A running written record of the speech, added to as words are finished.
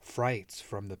Frights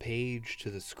from the page to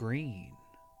the screen.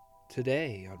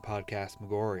 Today on Podcast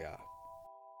Megoria.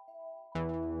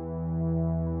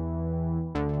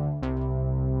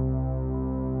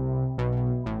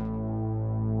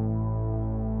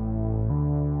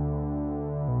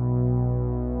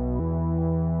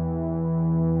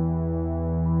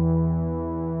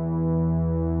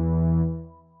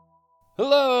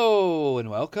 Hello, and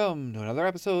welcome to another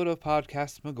episode of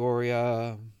Podcast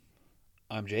Megoria.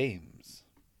 I'm James.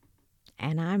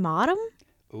 And I'm Autumn.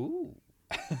 Ooh.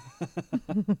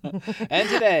 And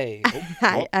today...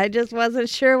 I just wasn't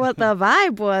sure what the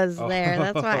vibe was there.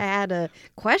 That's why I had to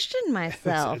question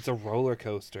myself. It's a roller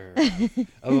coaster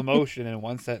of emotion in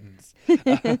one sentence.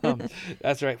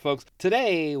 That's right, folks.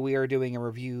 Today we are doing a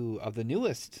review of the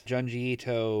newest Junji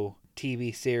Ito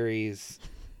TV series,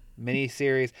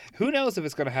 mini-series. Who knows if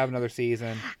it's going to have another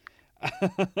season?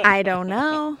 I don't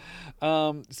know.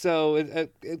 So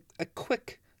a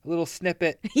quick little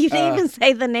snippet. You didn't even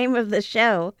say the name of the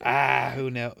show. Who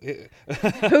knows?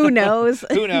 Who knows?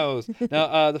 Who knows?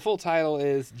 Now, the full title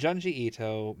is Junji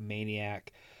Ito,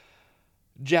 Maniac,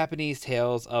 Japanese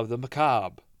Tales of the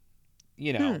Macabre.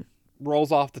 You know,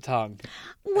 rolls off the tongue.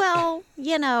 Well,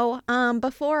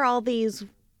 before all these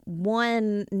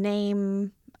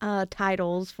one-name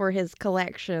titles for his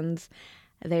collections,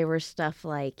 they were stuff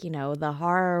like, The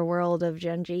Horror World of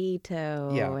Junji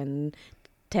Ito and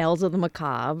Tales of the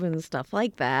Macabre and stuff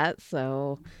like that.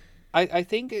 So I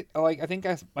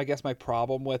guess my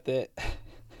problem with it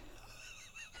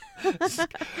I'm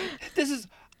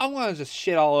gonna just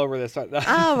shit all over this.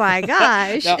 Oh my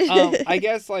gosh. Now, I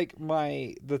guess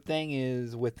the thing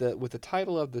is with the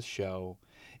title of the show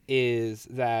is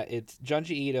that it's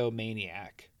Junji Ito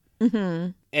Maniac.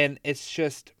 Mm-hmm. And it's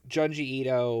just Junji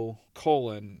Ito :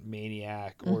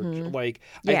 Maniac, or I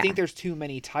think there's too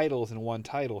many titles in one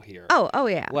title here. Oh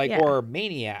yeah. Or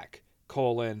Maniac :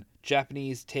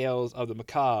 Japanese Tales of the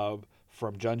Macabre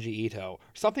from Junji Ito,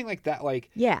 something like that.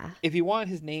 If you want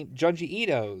his name, Junji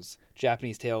Ito's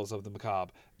Japanese Tales of the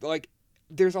Macabre,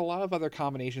 there's a lot of other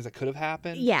combinations that could have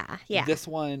happened. Yeah. This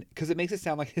one, because it makes it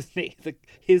sound like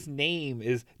his name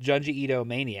is Junji Ito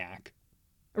Maniac.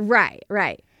 Right.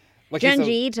 Junji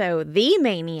Ito, the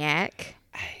Maniac.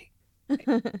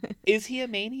 Is he a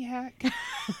maniac?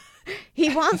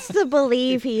 He wants to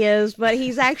believe he is, but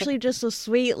he's actually just a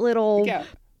sweet little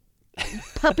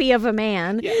puppy of a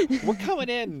man. Yeah, we're coming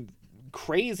in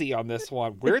crazy on this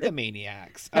one. We're the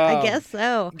maniacs. I guess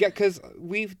so. Yeah, because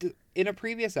in a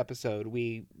previous episode,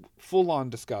 we full-on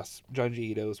discussed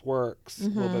Junji Ito's works, a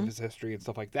little bit of his history and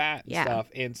stuff like that.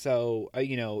 And so,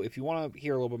 if you want to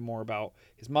hear a little bit more about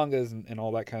his mangas and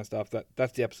all that kind of stuff,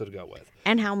 that's the episode to go with.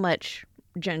 And how much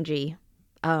Junji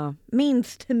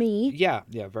means to me. Yeah,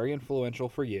 very influential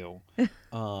for you.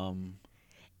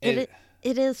 It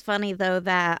is funny, though,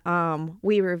 that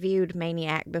we reviewed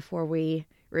Maniac before we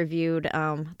reviewed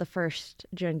the first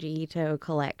Junji Ito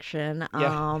collection.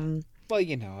 Well,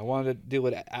 I wanted to do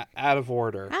it out of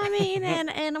order. I mean,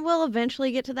 and we'll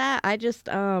eventually get to that. I just,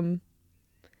 man,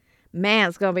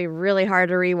 it's going to be really hard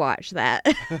to rewatch that.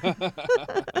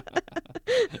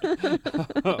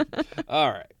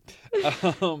 All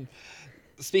right.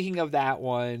 Speaking of that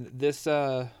one, this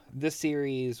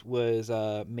series was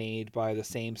made by the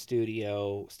same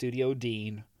Studio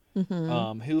Dean,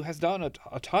 who has done a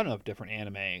ton of different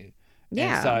anime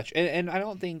and such. And I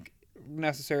don't think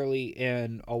necessarily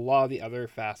in a lot of the other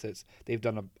facets they've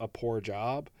done a poor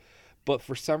job, but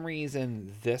for some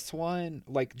reason this one,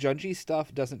 Junji's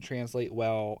stuff, doesn't translate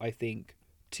well, I think,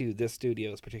 to this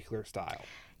studio's particular style.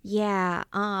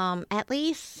 At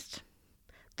least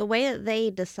the way that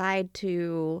they decide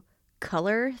to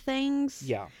color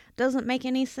things doesn't make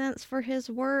any sense for his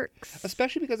works,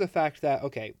 especially because of the fact that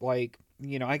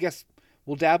I guess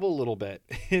we'll dabble a little bit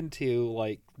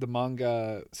into the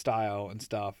manga style and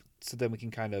stuff, so then we can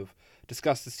kind of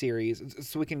discuss the series.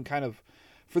 So we can kind of,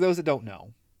 for those that don't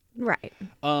know. Right.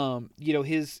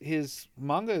 His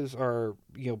mangas are,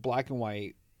 black and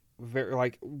white.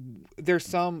 Very, there's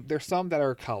some that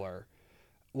are color.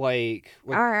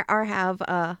 Or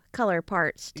have color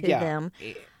parts to them.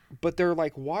 But they're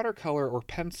watercolor or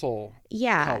pencil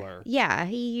color. Yeah,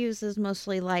 he uses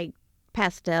mostly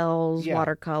pastels,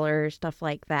 watercolor, stuff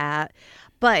like that.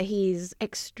 But he's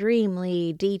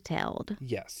extremely detailed.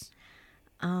 Yes.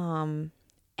 And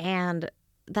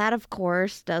that, of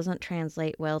course, doesn't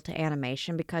translate well to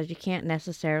animation because you can't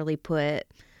necessarily put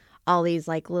all these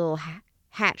little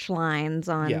hatch lines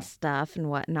on stuff and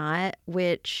whatnot,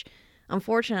 which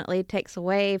unfortunately takes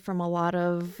away from a lot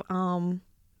of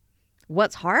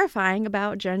what's horrifying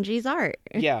about Junji's art.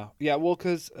 Yeah. Well,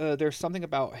 because there's something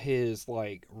about his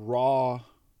raw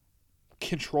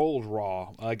controlled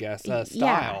raw, I guess, Yeah,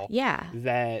 style yeah.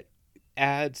 that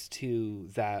adds to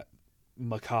that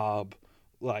macabre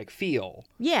like feel.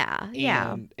 Yeah,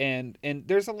 yeah. And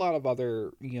there's a lot of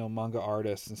other, manga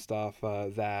artists and stuff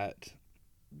that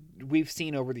we've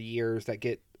seen over the years that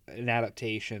get an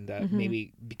adaptation that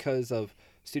maybe because of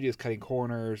studios cutting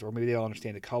corners, or maybe they don't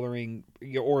understand the coloring,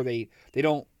 or they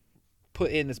don't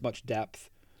put in as much depth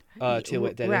to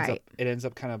it, that Right. it ends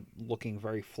up kind of looking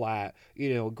very flat.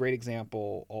 A great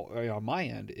example on my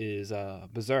end is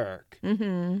Berserk,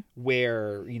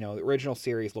 where the original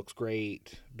series looks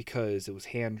great because it was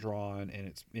hand drawn,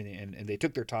 and and they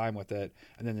took their time with it,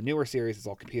 and then the newer series is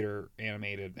all computer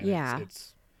animated, and Yeah.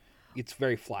 it's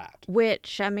very flat.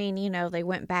 Which, I mean, they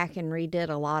went back and redid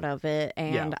a lot of it,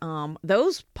 and Yeah.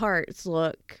 those parts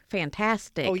look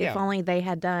fantastic. Oh, yeah. If only they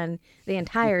had done the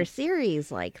entire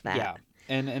series like that. Yeah,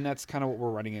 and that's kind of what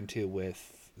we're running into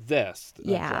with this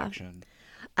Yeah. collection.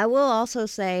 I will also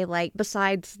say, like,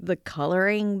 besides the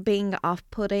coloring being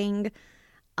off-putting,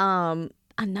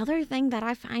 another thing that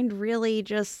I find really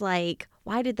just like,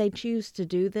 why did they choose to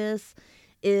do this,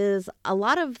 is a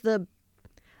lot of the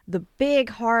big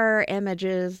horror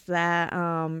images that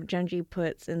Junji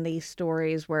puts in these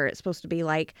stories, where it's supposed to be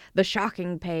like the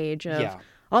shocking page of, Yeah.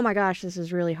 oh my gosh, this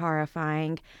is really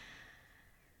horrifying.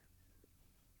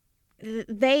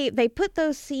 They put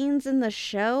those scenes in the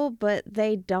show, but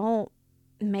they don't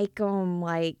make them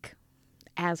like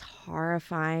as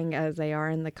horrifying as they are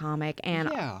in the comic. And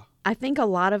Yeah. I think a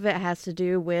lot of it has to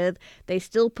do with they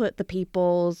still put the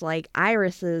people's like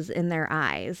irises in their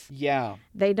eyes. Yeah.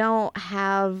 They don't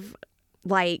have,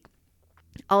 like,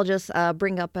 I'll just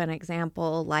bring up an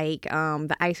example, like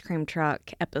the ice cream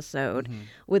truck episode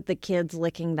with the kids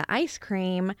licking the ice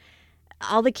cream.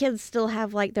 All the kids still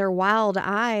have like their wild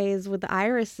eyes with the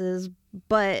irises,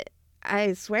 but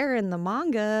I swear in the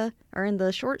manga or in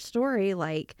the short story,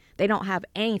 like, they don't have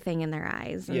anything in their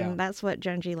eyes. And Yeah. that's what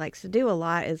Junji likes to do a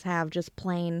lot, is have just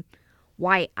plain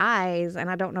white eyes.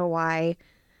 And I don't know why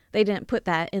they didn't put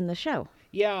that in the show.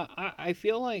 Yeah, I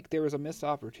feel like there was a missed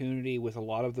opportunity with a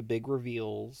lot of the big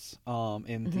reveals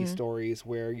in these stories,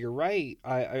 where you're right.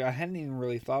 I hadn't even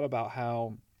really thought about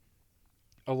how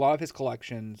a lot of his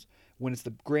collections, when it's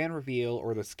the grand reveal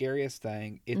or the scariest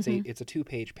thing, it's a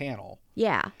 2-page panel.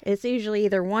 Yeah, it's usually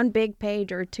either one big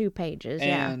page or 2 pages.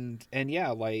 And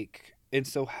yeah, like, and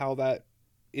so how that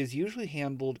is usually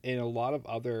handled in a lot of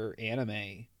other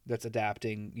anime that's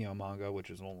adapting, manga, which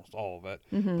is almost all of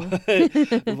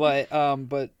it. But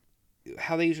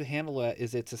how they usually handle it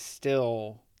is it's a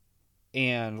still,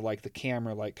 and like the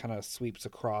camera like kind of sweeps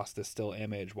across the still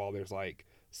image while there's like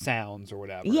sounds or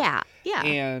whatever. Yeah, yeah.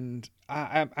 And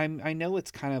I know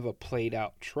it's kind of a played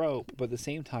out trope, but at the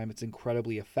same time it's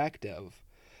incredibly effective.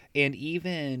 And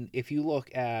even if you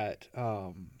look at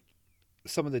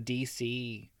some of the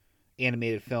DC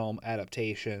animated film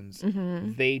adaptations,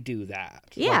 they do that.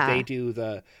 Yeah. Like, they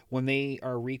do when they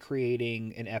are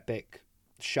recreating an epic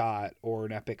shot or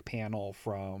an epic panel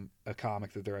from a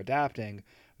comic that they're adapting,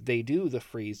 they do the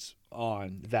freeze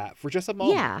on that for just a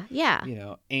moment. Yeah,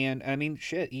 yeah. And I mean,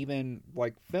 shit, even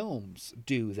like films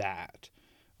do that,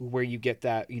 where you get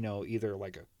that, either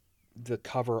like the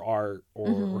cover art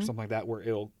or something like that, where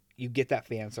you get that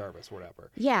fan service or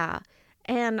whatever. Yeah.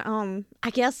 And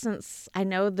I guess since I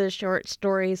know the short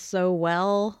stories so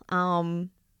well, I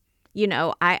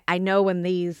know when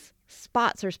these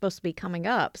spots are supposed to be coming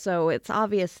up, so it's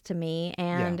obvious to me.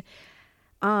 And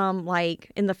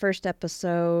like in the first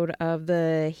episode of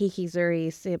the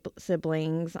Hikizuri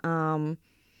siblings, when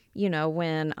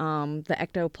the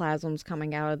ectoplasm's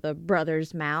coming out of the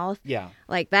brother's mouth,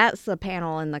 like, that's the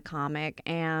panel in the comic,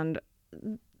 and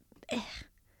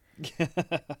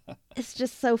it's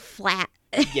just so flat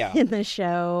in the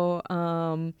show.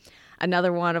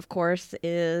 Another one, of course,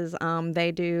 is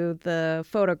they do the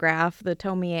photograph, the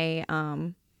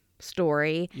Tomie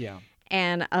story. Yeah.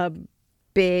 And a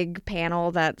big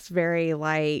panel that's very,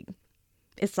 like,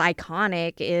 it's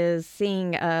iconic, is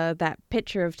seeing that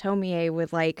picture of Tomie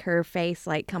with, like, her face,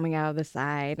 like, coming out of the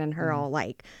side and her all,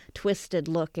 like, twisted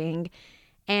looking.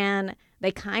 And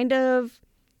they kind of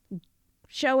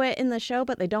show it in the show,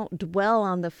 but they don't dwell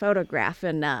on the photograph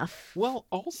enough. Well,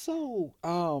 also,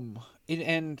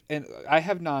 and I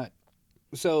have not.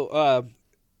 So,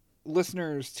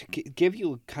 listeners, to give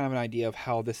you kind of an idea of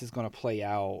how this is going to play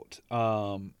out,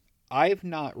 I've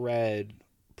not read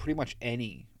pretty much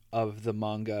any of the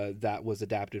manga that was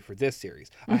adapted for this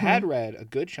series. I had read a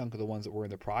good chunk of the ones that were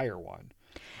in the prior one.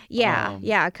 Yeah,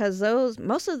 because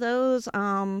most of those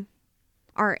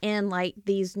are in, like,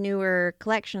 these newer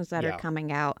collections that are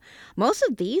coming out. Most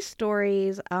of these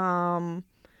stories,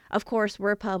 of course,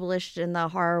 were published in the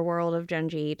horror world of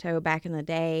Junji Ito back in the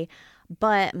day,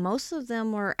 but most of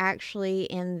them were actually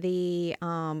in the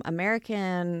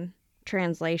American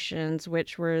translations,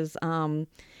 which was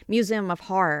Museum of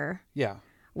Horror. Yeah.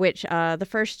 Which the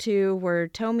first two were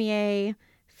Tomie,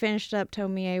 finished up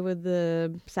Tomie with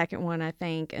the second one, I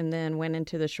think, and then went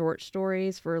into the short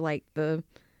stories for like the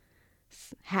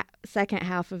second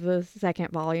half of the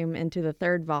second volume into the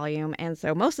third volume. And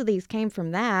so most of these came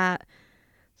from that.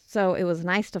 So it was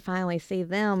nice to finally see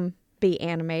them be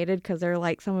animated because they're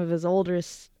like some of his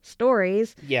oldest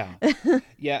stories. Yeah.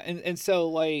 Yeah. And so,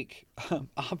 like,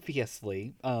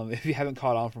 obviously, if you haven't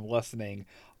caught on from listening,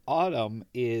 Autumn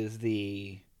is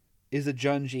a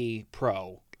Junji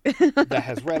pro that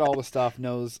has read all the stuff,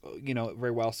 knows,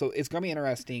 very well. So it's going to be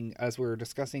interesting as we're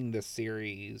discussing this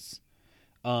series,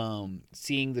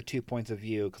 seeing the 2 points of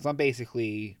view, because I'm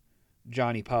basically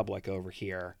Johnny Public over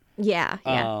here. Yeah.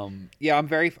 Yeah,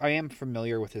 I am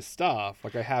familiar with his stuff.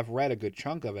 Like, I have read a good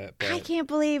chunk of it. But... I can't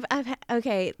believe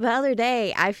okay, the other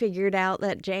day I figured out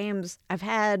that I've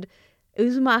had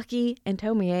Uzumaki and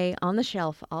Tomie on the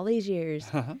shelf all these years,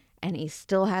 and he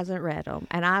still hasn't read them,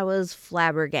 and I was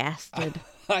flabbergasted.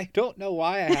 I don't know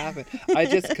why I haven't.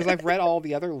 Because I've read all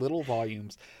the other little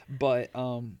volumes, but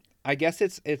I guess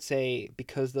it's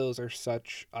because those are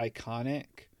such iconic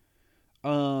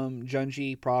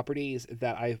Junji properties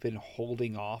that I've been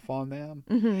holding off on them.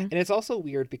 And it's also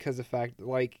weird because the fact,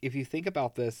 like, if you think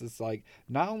about this, it's like,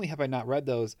 not only have I not read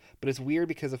those, but it's weird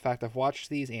because of the fact I've watched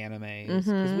these animes,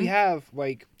 because we have,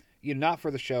 like, not for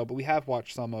the show, but we have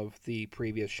watched some of the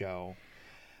previous show.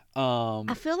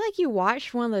 I feel like you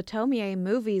watched one of the Tomie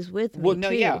movies with me,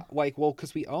 too. Yeah,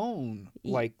 because we own,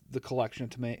 like, the collection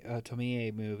of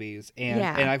Tomie movies, and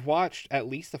I've watched at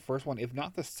least the first one, if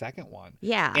not the second one.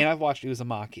 Yeah. And I've watched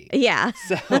Uzumaki. Yeah.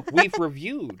 So we've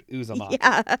reviewed Uzumaki.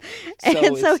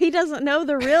 Yeah. So he doesn't know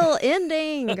the real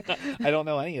ending. I don't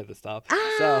know any of the stuff.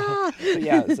 Ah!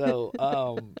 So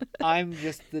I'm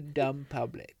just the dumb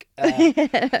public.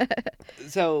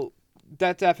 So...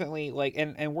 That definitely, like,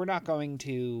 and we're not going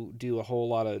to do a whole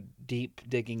lot of deep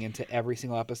digging into every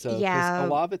single episode. Yeah. Because a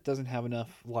lot of it doesn't have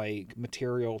enough, like,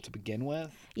 material to begin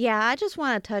with. Yeah, I just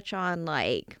want to touch on,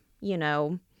 like,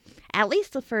 at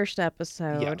least the first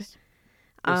episode. Yes.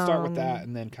 We'll start with that,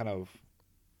 and then kind of,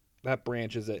 that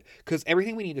branches it. Because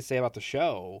everything we need to say about the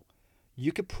show,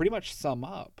 you could pretty much sum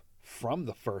up from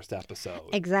the first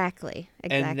episode. Exactly.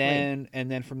 And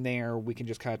then from there we can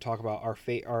just kind of talk about our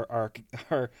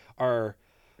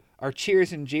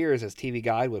cheers and jeers, as TV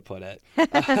Guide would put it.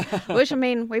 Which, I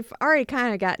mean, we've already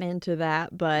kind of gotten into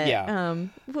that, but yeah.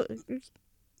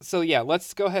 So yeah,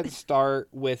 let's go ahead and start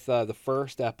with the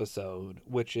first episode,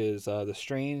 which is the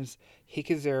strange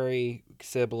Hikizari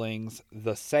siblings,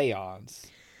 the Seance.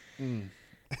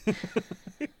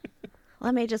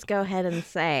 Let me just go ahead and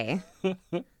say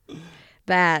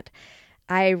that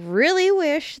I really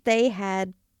wish they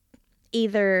had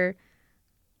either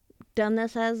done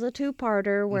this as a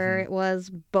two-parter where it was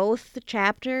both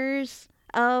chapters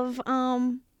of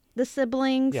the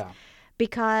siblings. Yeah.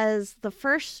 Because the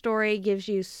first story gives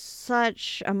you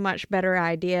such a much better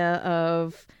idea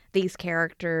of these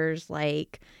characters,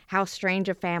 like how strange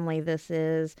a family this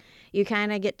is. You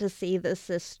kind of get to see the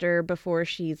sister before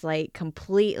she's like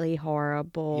completely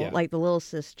horrible, like the little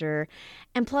sister.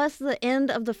 And plus the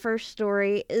end of the first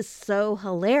story is so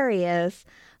hilarious.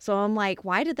 So I'm like,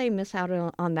 why did they miss out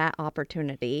on that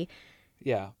opportunity?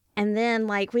 Yeah. And then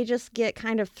like we just get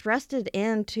kind of thrusted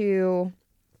into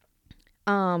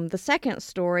the second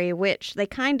story, which they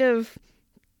kind of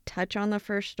touch on the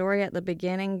first story at the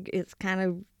beginning. It's kind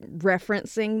of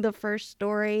referencing the first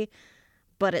story,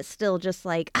 but it's still just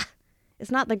like,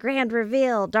 it's not the grand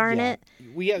reveal, darn it.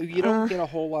 You don't get a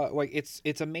whole lot. Like,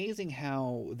 it's amazing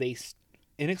how they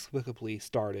inexplicably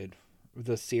started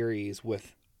the series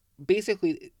with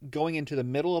basically going into the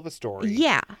middle of a story.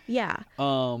 Yeah.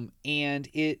 And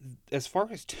it, as far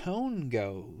as tone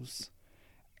goes,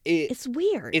 it's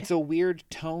weird. It's a weird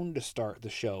tone to start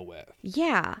the show with.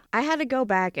 Yeah. I had to go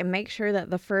back and make sure that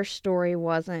the first story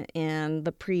wasn't in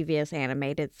the previous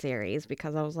animated series,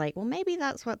 because I was like, well, maybe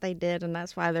that's what they did and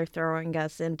that's why they're throwing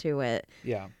us into it.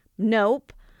 Yeah.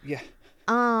 Nope. Yeah.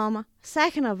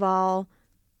 Second of all,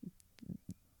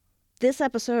 this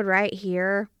episode right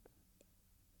here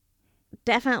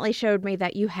definitely showed me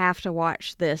that you have to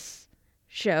watch this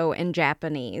show in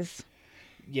Japanese.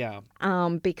 Yeah.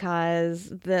 Because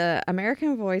the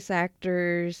American voice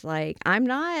actors, like, I'm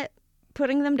not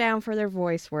putting them down for their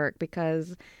voice work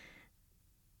because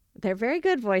they're very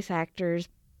good voice actors,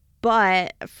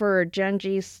 But for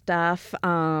Junji's stuff,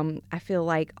 I feel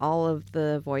like all of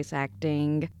the voice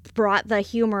acting brought the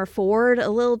humor forward a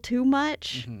little too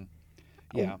much. Mm-hmm.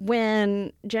 Yeah.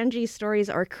 When Junji's stories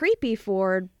are creepy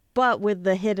forward, but with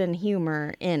the hidden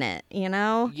humor in it, you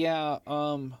know? Yeah.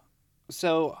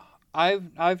 So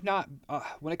I've not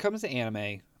when it comes to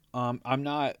anime, I'm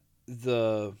not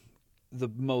the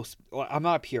most. I'm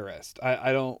not a purist.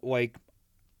 I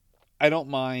don't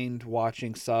mind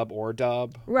watching sub or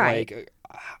dub. Right. Like,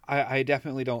 I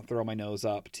definitely don't throw my nose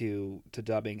up to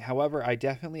dubbing. However, I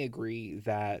definitely agree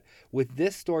that with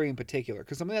this story in particular,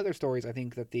 because some of the other stories, I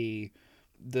think that the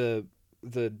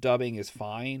dubbing is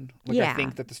fine. Like, I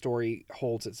think that the story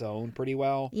holds its own pretty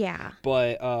well. Yeah.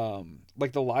 But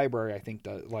like the library, I think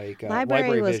does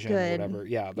Library was Vision good. or whatever.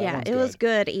 Yeah, that yeah, one's it good. was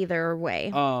good either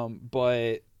way.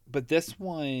 But this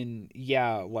one,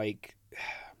 yeah, like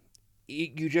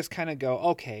you just kind of go,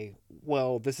 okay,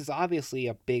 well, this is obviously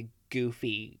a big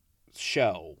goofy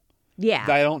show. Yeah.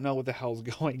 I don't know what the hell's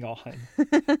going on.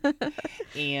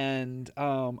 and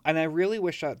I really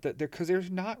wish that because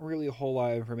there's not really a whole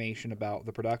lot of information about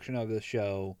the production of the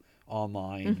show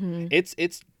online. Mm-hmm.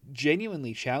 It's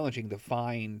genuinely challenging to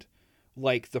find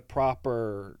like the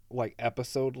proper like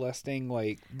episode listing.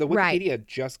 Like the Wikipedia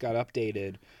just got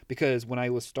updated because when I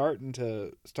was starting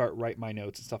to write my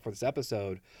notes and stuff for this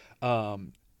episode,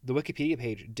 the Wikipedia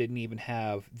page didn't even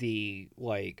have the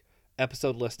like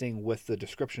episode listing with the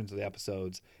descriptions of the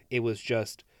episodes. It was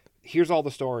just, here's all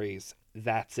the stories,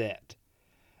 that's it.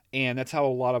 And that's how a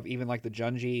lot of even like the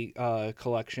Junji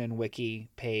collection wiki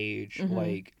page, mm-hmm.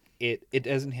 like it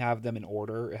doesn't have them in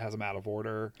order. It has them out of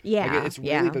order. Yeah, like, it's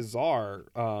really bizarre.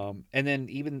 And then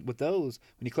even with those,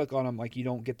 when you click on them, like you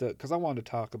don't get the, because I wanted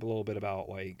to talk a little bit about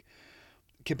like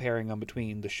comparing them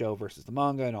between the show versus the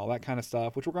manga and all that kind of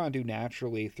stuff, which we're going to do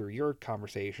naturally through your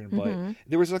conversation. But mm-hmm.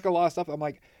 there was like a lot of stuff. I'm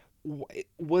like,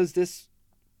 was this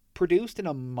produced in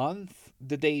a month?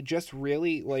 Did they just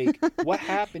really like what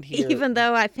happened here? Even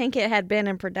though I think it had been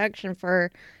in production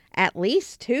for at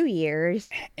least 2 years,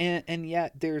 and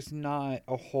yet there's not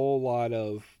a whole lot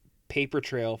of paper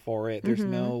trail for it. There's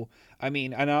mm-hmm. no, I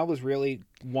mean, and I was really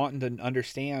wanting to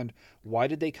understand, why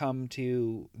did they come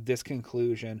to this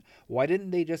conclusion? Why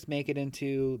didn't they just make it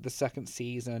into the second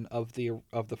season of the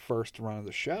first run of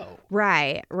the show?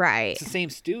 Right. It's the same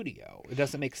studio. It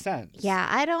doesn't make sense.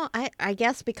 Yeah, I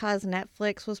guess because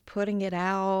Netflix was putting it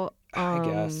out. I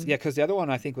guess. Yeah, because the other one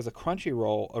I think was a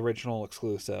Crunchyroll original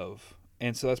exclusive.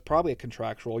 And so that's probably a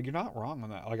contractual. You're not wrong on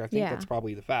that. Like, I think that's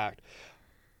probably the fact.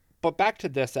 But back to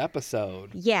this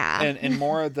episode. Yeah. And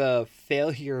more of the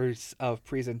failures of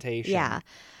presentation. Yeah.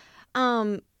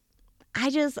 Back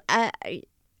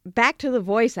to the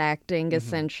voice acting, mm-hmm.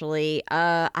 essentially.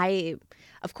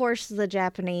 Of course, the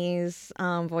Japanese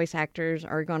voice actors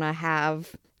are going to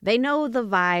they know the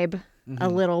vibe mm-hmm. a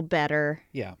little better.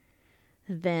 Yeah.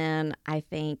 Than I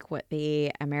think what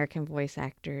the American voice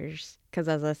actors, because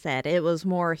as I said, it was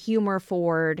more humor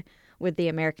forward with the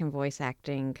American voice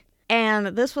acting. And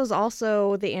this was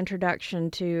also the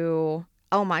introduction to,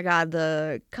 oh my God,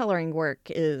 the coloring work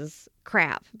is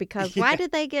crap. Because why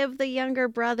did they give the younger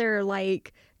brother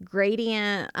like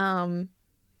gradient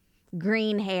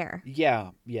green hair? Yeah.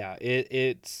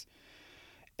 It's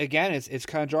again, it's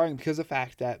kind of jarring because of the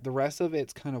fact that the rest of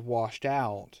it's kind of washed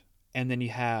out. And then you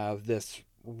have this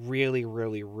really,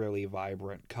 really, really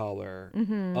vibrant color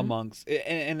mm-hmm. amongst,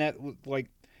 and that like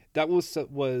that was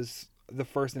the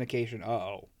first indication.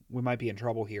 We might be in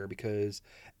trouble here, because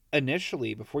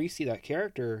initially, before you see that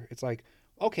character, it's like,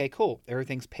 okay, cool,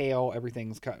 everything's pale,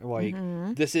 everything's kind of like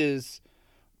mm-hmm. this is,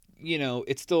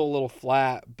 it's still a little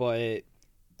flat, but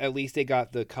at least they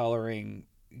got the coloring.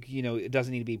 It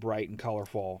doesn't need to be bright and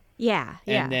colorful. Yeah.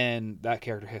 And then that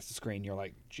character hits the screen. You're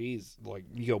like, geez, like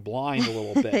you go blind a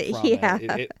little bit from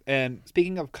it. And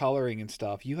speaking of coloring and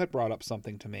stuff, you had brought up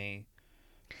something to me.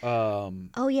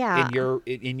 Oh yeah.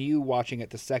 In you watching it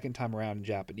the second time around in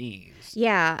Japanese.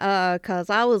 Yeah. 'Cause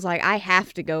I was like, I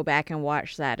have to go back and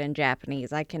watch that in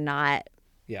Japanese. I cannot.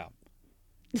 Yeah.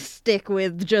 Stick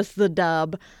with just the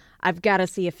dub. I've got to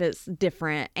see if it's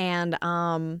different. And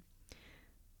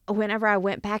whenever I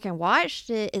went back and watched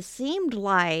it, it seemed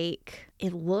like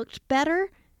it looked better,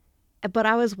 but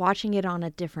I was watching it on a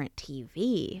different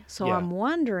TV. So I'm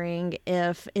wondering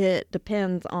if it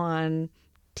depends on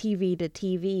TV to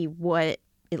TV what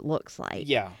it looks like.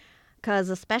 Yeah. Because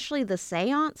especially the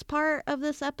seance part of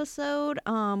this episode,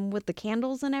 with the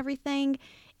candles and everything,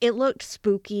 it looked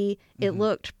spooky. It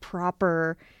looked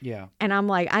proper. Yeah. And I'm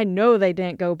like, I know they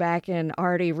didn't go back and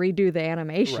already redo the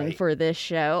animation for this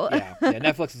show. Yeah.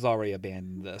 Netflix has already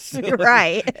abandoned this.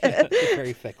 Right. It's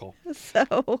very fickle.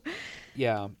 So.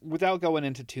 Yeah. Without going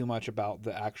into too much about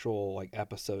the actual like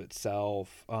episode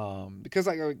itself, because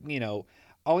like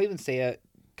I'll even say it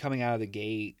coming out of the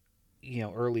gate,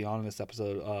 early on in this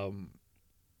episode,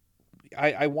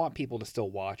 I want people to still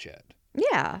watch it.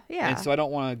 Yeah. And so I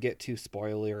don't want to get too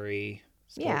spoilery.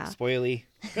 Spoily.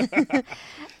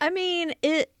 I mean,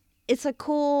 it's a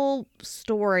cool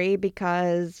story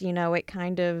because, it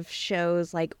kind of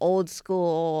shows like old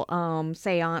school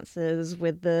seances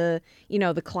with the,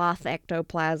 the cloth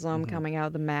ectoplasm coming out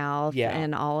of the mouth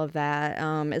and all of that.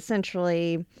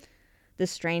 Essentially,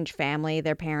 this strange family,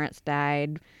 their parents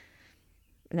died.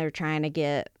 And they're trying to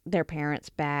get their parents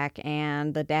back,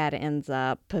 and the dad ends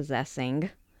up possessing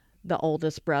the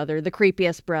oldest brother, the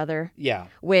creepiest brother. Yeah.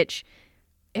 Which,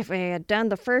 if I had done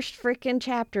the first freaking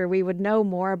chapter, we would know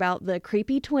more about the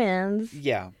creepy twins.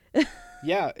 Yeah.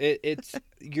 Yeah,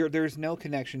 there's no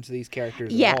connection to these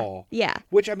characters at all. Yeah.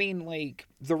 Which, I mean, like,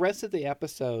 the rest of the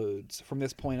episodes from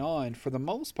this point on, for the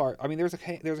most part, I mean, there's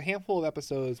a handful of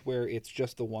episodes where it's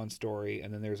just the one story,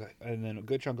 and then a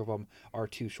good chunk of them are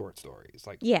two short stories,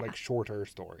 like shorter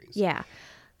stories. Yeah.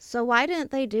 So why didn't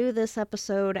they do this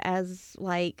episode as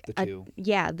like the two?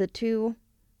 The two.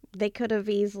 They could have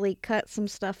easily cut some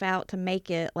stuff out to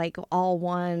make it like all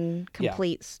one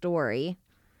complete story.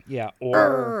 Yeah,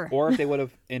 or if they would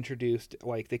have introduced,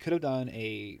 like, they could have done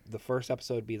the first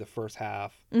episode be the first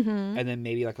half, and then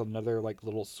maybe like another like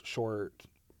little short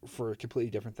for a completely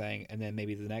different thing, and then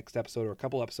maybe the next episode or a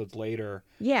couple episodes later,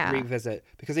 revisit,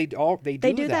 because they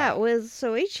do that with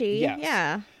Soichi. Yes.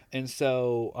 Yeah, and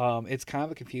so it's kind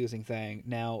of a confusing thing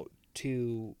now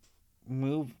to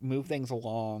move things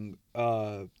along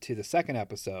to the second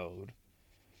episode.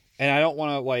 And I don't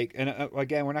want to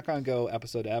again, we're not going to go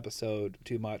episode to episode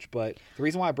too much, but the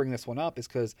reason why I bring this one up is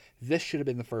because this should have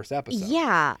been the first episode.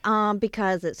 Yeah,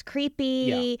 because it's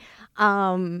creepy.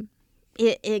 Yeah.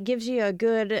 It gives you a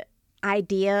good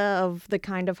idea of the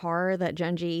kind of horror that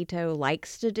Junji Ito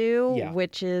likes to do,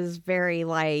 which is very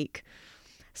like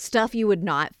stuff you would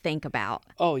not think about.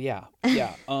 Oh yeah.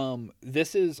 Yeah.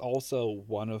 This is also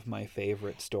one of my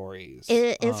favorite stories.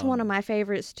 It's one of my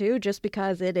favorites too, just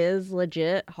because it is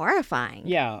legit horrifying.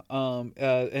 Yeah.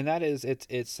 And that is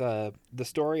it's the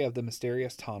story of the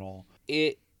mysterious tunnel.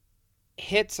 It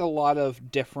hits a lot of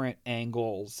different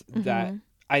angles that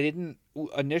I didn't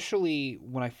initially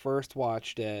when I first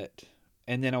watched it.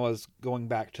 And then I was going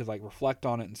back to like reflect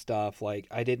on it and stuff. Like,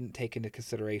 I didn't take into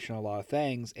consideration a lot of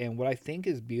things. And what I think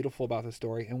is beautiful about the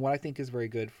story, and what I think is very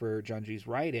good for Junji's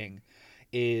writing,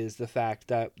 is the fact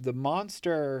that the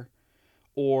monster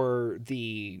or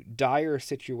the dire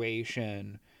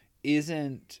situation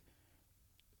isn't,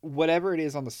 whatever it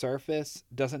is on the surface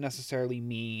doesn't necessarily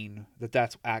mean that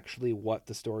that's actually what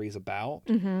the story is about.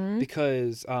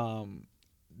 Because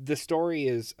the story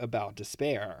is about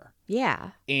despair.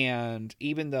 Yeah. And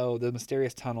even though the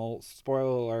mysterious tunnel,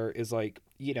 spoiler, is like,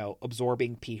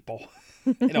 absorbing people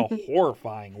in a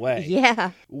horrifying way.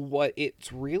 Yeah. What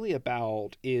it's really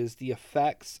about is the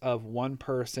effects of one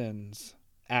person's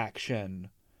action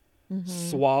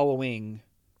swallowing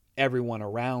everyone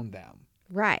around them.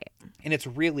 Right. And it's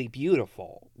really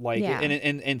beautiful. Like,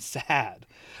 and sad,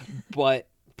 but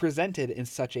presented in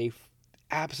such a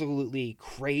absolutely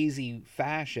crazy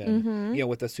fashion,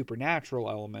 with a supernatural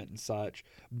element and such,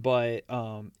 but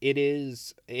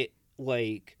it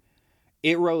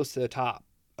rose to the top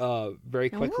very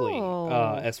quickly.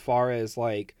 As far as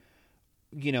like,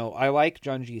 I like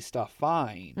Junji's stuff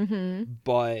fine,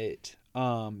 but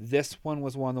this one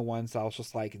was one of the ones that I was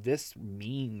just like, this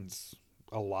means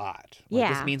a lot.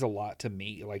 This means a lot to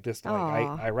me. Like this,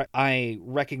 like I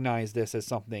recognize this as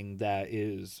something that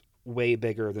is way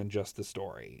bigger than just the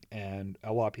story, and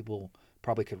a lot of people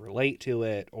probably could relate to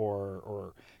it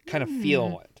or kind of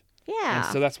feel it. Yeah.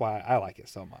 And so that's why I like it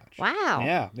so much.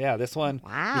 Wow. Yeah, this one.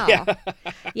 Wow. Yeah.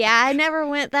 Yeah, I never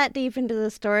went that deep into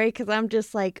the story because I'm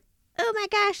just like, oh my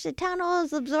gosh, the tunnel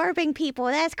is absorbing people.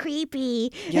 That's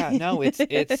creepy. Yeah, no,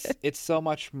 it's so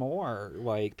much more,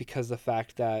 like, because the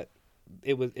fact that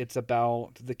it's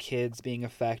about the kids being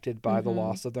affected by the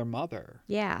loss of their mother.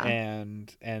 Yeah.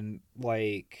 And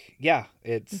like, yeah,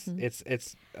 it's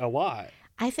a lot.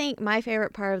 I think my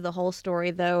favorite part of the whole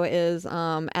story, though, is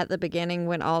at the beginning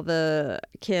when all the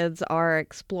kids are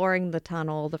exploring the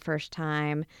tunnel the first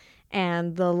time,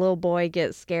 and the little boy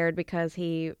gets scared because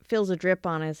he feels a drip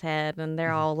on his head, and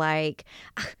they're all like,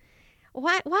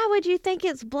 why would you think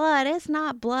it's blood? It's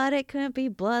not blood. It couldn't be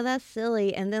blood. That's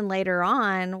silly. And then later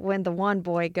on, when the one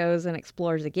boy goes and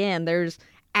explores again, there's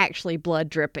actually blood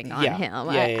dripping on him.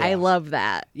 I love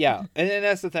that. Yeah. And then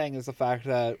that's the thing, is the fact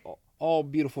that all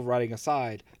beautiful writing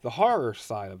aside, the horror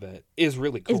side of it is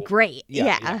really cool. It's great.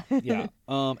 Yeah.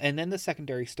 And then the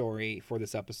secondary story for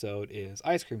this episode is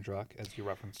Ice Cream Truck, as you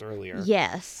referenced earlier.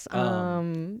 Yes.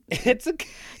 It's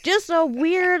just a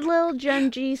weird little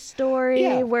Junji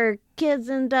story where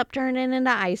kids end up turning into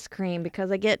ice cream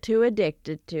because they get too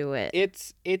addicted to it.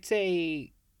 It's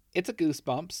a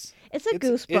Goosebumps. It'd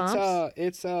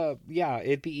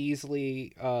be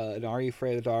easly an Are You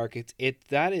Afraid of the Dark?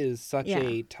 That is such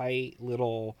a tight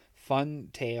little fun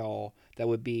tale that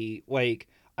would be like,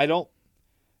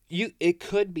 it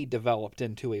could be developed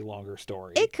into a longer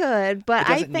story. It could, but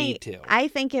I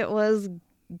think it was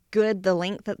good the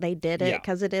length that they did it,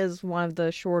 because it is one of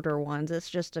the shorter ones. It's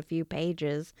just a few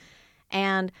pages.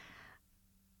 And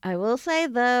I will say,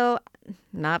 though,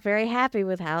 not very happy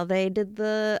with how they did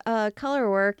the color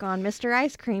work on Mr.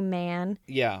 Ice Cream Man.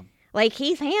 Yeah. Like,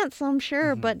 he's handsome,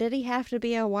 sure, but did he have to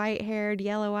be a white-haired,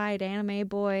 yellow-eyed anime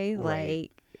boy?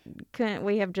 Right. Like, couldn't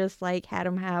we have just, like, had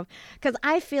him have... Because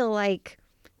I feel like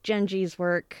Junji's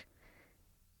work,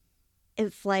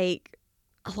 it's, like,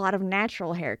 a lot of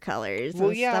natural hair colors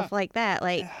and stuff like that.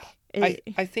 Like,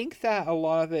 I think that a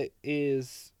lot of it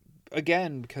is...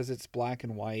 Again, because it's black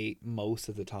and white most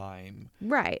of the time.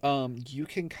 Right. You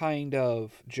can kind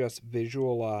of just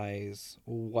visualize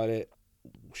what it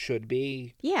should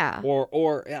be. Yeah.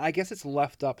 Or I guess it's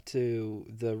left up to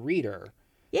the reader.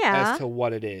 Yeah. As to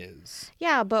what it is.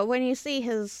 Yeah, but when you see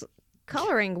his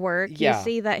coloring work, you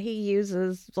see that he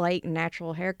uses like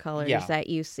natural hair colors that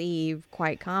you see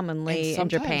quite commonly in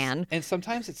Japan. And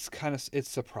sometimes it's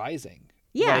surprising.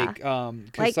 Yeah,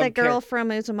 like the girl from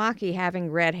Uzumaki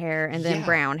having red hair and then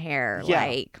brown hair. Yeah.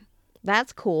 Like,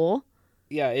 that's cool.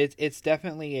 Yeah, it's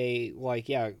definitely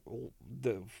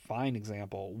the fine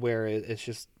example where it's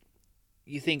just,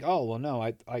 you think, oh, well, no,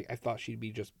 I thought she'd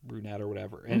be just brunette or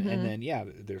whatever. And then,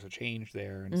 there's a change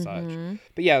there and such.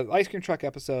 But yeah, Ice Cream Truck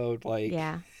episode, like...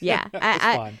 Yeah. It's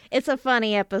fun. It's a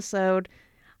funny episode.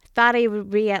 Thought he would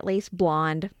be at least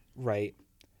blonde. Right.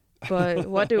 But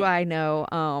what do I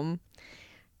know?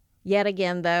 Yet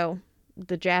again, though,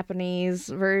 the Japanese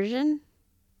version,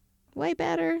 way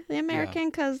better. The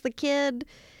American, because the kid,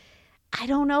 I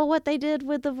don't know what they did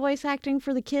with the voice acting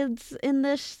for the kids in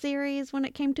this series when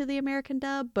it came to the American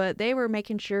dub, but they were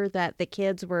making sure that the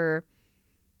kids were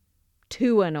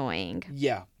too annoying.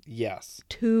 Yeah, yes.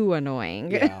 Too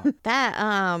annoying. Yeah.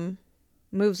 That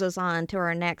moves us on to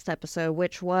our next episode,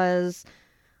 which was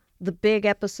the big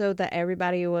episode that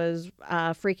everybody was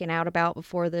freaking out about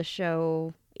before this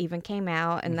show even came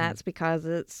out, and that's because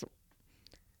it's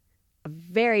a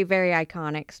very, very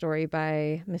iconic story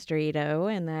by Mr. Ito,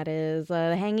 and that is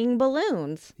The Hanging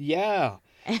Balloons. Yeah.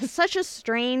 It's such a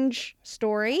strange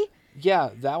story. Yeah,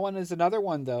 that one is another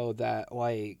one, though, that,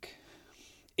 like,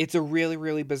 it's a really,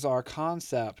 really bizarre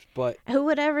concept, but... Who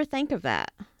would ever think of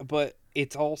that? But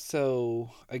it's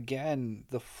also, again,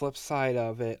 the flip side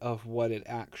of it, of what it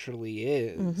actually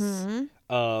is,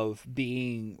 of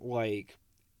being, like...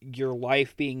 your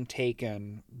life being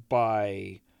taken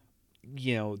by,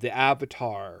 the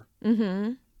avatar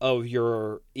of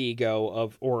your ego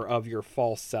of your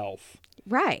false self.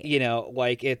 Right.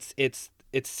 Like it's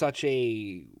such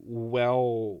a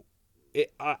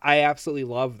I absolutely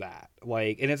love that.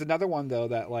 Like, and it's another one though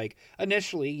that, like,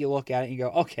 initially you look at it and you go,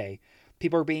 okay,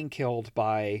 people are being killed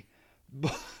by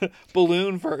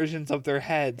balloon versions of their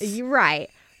heads. Right.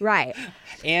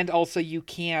 And also you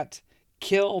can't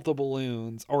kill the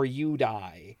balloons or you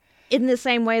die. In the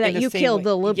same way that you killed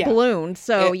the balloon.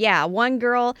 So, one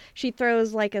girl, she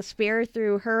throws like a spear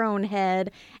through her own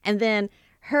head, and then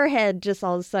her head just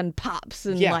all of a sudden pops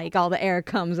and like all the air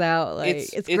comes out.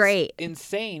 Like, it's great.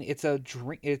 Insane. It's a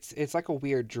dream. It's like a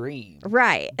weird dream.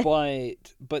 Right.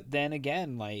 But then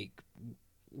again, like,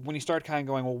 when you start kind of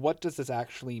going, well, what does this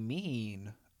actually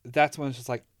mean? That's when it's just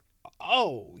like,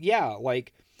 oh, yeah,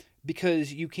 like,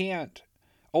 because you can't,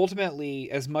 ultimately,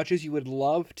 as much as you would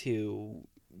love to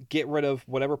get rid of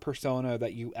whatever persona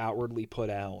that you outwardly put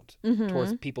out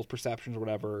towards people's perceptions or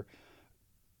whatever,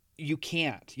 you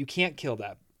can't kill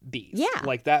that beast. Yeah.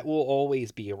 Like, that will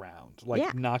always be around,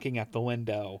 like knocking at the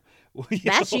window.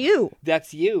 That's you.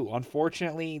 That's you.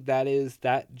 Unfortunately,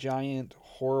 that giant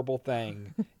horrible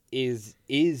thing is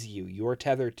you. You're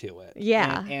tethered to it.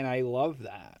 Yeah. And I love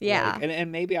that. Yeah. Like,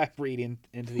 and maybe I read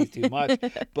into these too much,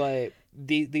 but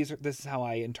this is how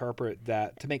I interpret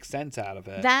that to make sense out of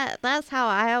it. That's how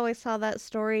I always saw that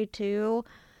story too.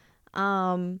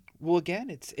 Well, again,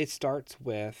 it starts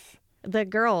with the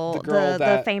girl, the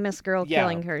the famous girl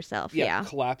killing herself. Yeah.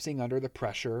 Collapsing under the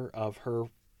pressure of her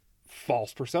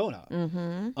false persona.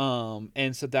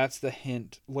 And so that's the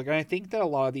hint. Like, I think that a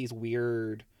lot of these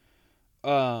weird,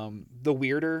 the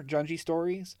weirder Junji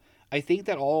stories, I think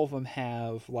that all of them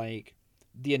have like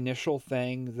the initial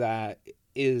thing that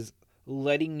is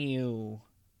letting you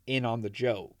in on the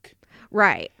joke.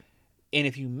 Right. And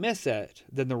if you miss it,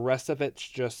 then the rest of it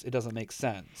doesn't make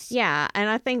sense. Yeah, and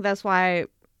I think that's why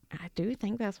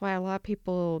a lot of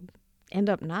people end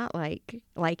up not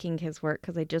liking his work,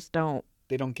 because they just don't.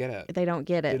 They don't get it. They don't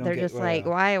get it. They're just like,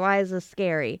 why is this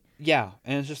scary? Yeah,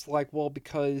 and it's just like, well,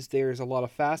 because there's a lot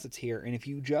of facets here, and if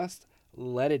you just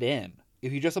let it in,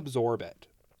 if you just absorb it,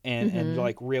 and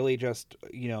like really just,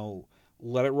 you know,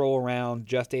 let it roll around,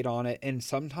 gestate on it, and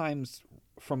sometimes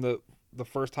from the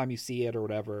first time you see it or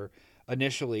whatever,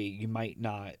 initially you might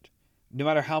not, no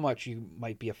matter how much you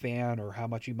might be a fan or how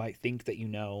much you might think that you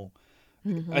know,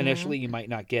 initially you might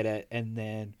not get it, and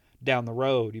then down the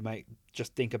road you might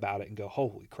just think about it and go,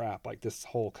 holy crap, like this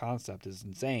whole concept is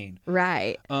insane.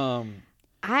 Right.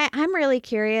 I'm really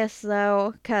curious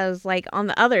though, because like on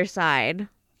the other side,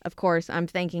 of course, I'm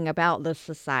thinking about the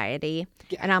society,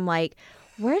 and I'm like,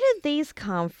 where did these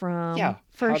come from? Yeah.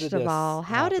 First of all,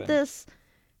 how did this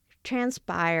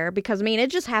transpire? Because I mean, it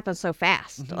just happens so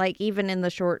fast. Like even in the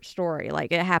short story,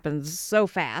 like it happens so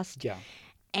fast. Yeah.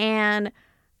 And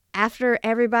after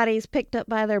everybody's picked up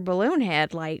by their balloon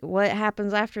head, like what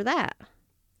happens after that?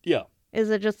 Yeah. Is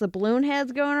it just the balloon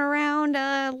heads going around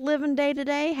living day to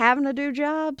day, having to do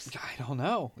jobs? I don't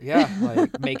know. Yeah,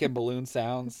 like making balloon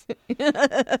sounds.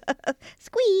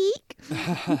 Squeak.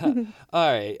 All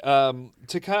right.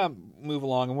 To kind of move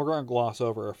along, and we're going to gloss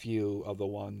over a few of the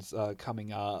ones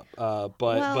coming up. But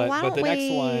the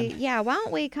next one. Yeah. Why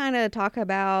don't we kind of talk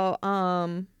about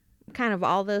kind of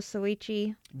all the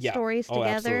Soichi stories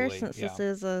together, since this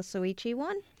is a Soichi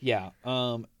one? Yeah.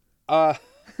 Oh, God.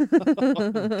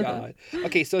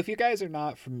 Okay, so if you guys are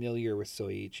not familiar with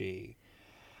Soichi,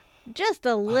 just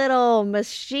a little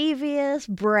mischievous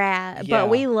brat, but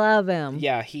we love him.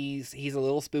 Yeah, he's a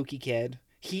little spooky kid.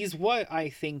 He's what I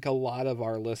think a lot of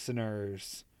our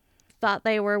listeners thought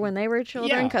they were when they were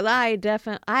children, because I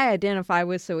identify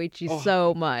with Soichi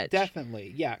so much.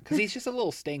 Definitely, yeah, because he's just a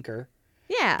little stinker.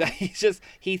 Yeah,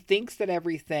 he thinks that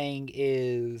everything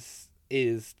is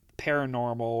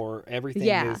paranormal, or everything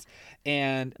is,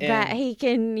 and that he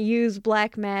can use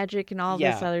black magic and all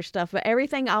this other stuff, but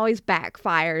everything always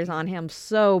backfires on him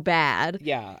so bad.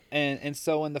 Yeah, and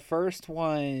so in the first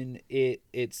one,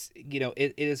 it's you know,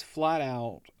 it is flat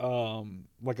out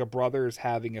like a brothers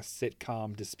having a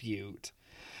sitcom dispute.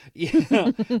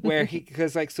 Yeah, where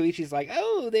because like Soichi's like,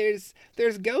 oh,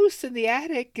 there's ghosts in the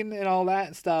attic and all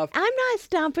that stuff. I'm not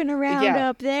stomping around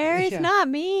up there. It's not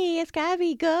me. It's gotta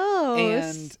be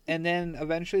ghosts. And then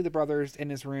eventually the brother's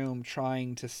in his room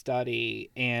trying to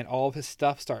study, and all of his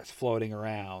stuff starts floating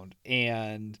around,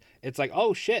 and it's like,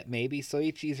 oh shit, maybe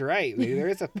Soichi's right. Maybe there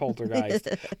is a poltergeist.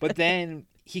 But then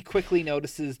he quickly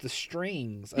notices the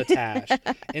strings attached,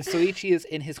 and Soichi is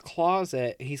in his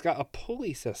closet, and he's got a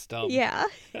pulley system. Yeah.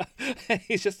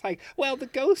 He's just like, well, the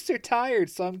ghosts are tired,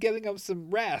 so I'm giving them some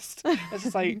rest. It's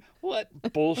just like, what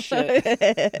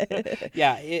bullshit.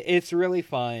 Yeah, it's really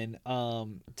fun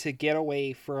to get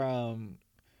away from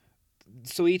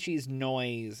Soichi's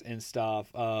noise and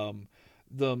stuff.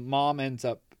 The mom ends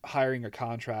up hiring a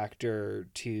contractor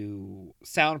to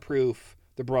soundproof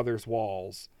the brothers'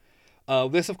 walls.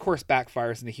 This, of course,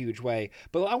 backfires in a huge way.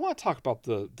 But I want to talk about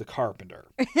the carpenter.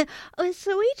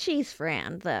 Soichi's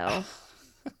friend, though.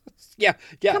 Yeah.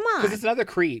 Come on. Because it's another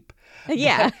creep.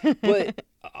 Yeah. But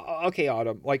okay,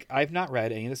 Autumn. Like, I've not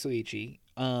read any of the Soichi.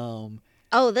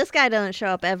 This guy doesn't show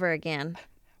up ever again.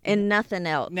 And nothing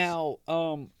else. Now,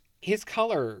 his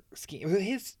color scheme,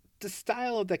 the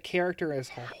style of the character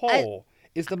as a whole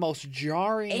is the most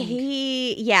jarring.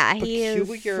 He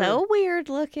is so weird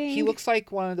looking. He looks like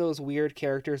one of those weird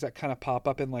characters that kind of pop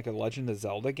up in like a Legend of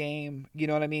Zelda game. You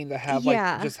know what I mean? That have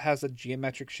like just has the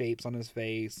geometric shapes on his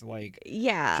face. Like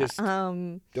just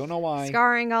don't know why.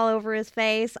 Scarring all over his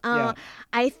face.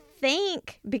 I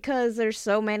think because there's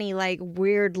so many like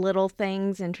weird little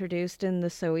things introduced in the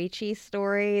Soichi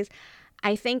stories,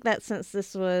 I think that since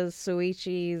this was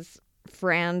Soichi's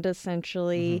friend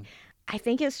essentially, I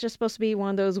think it's just supposed to be one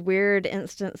of those weird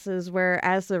instances where,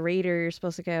 as the reader, you're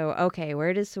supposed to go, okay,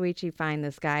 where does Soichi find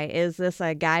this guy? Is this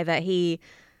a guy that he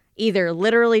either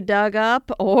literally dug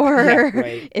up or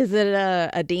right. is it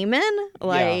a demon?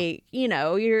 Like, you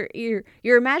know, your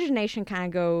imagination kind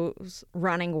of goes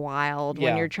running wild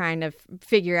when you're trying to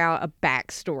figure out a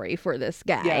backstory for this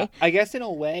guy. Yeah, I guess in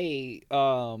a way,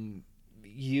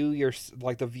 you're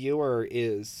like the viewer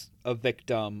is a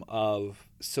victim of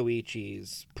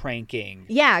Soichi's pranking.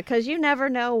 Yeah, because you never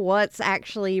know what's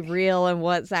actually real and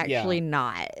what's actually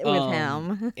not with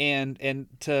him. And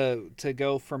to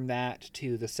go from that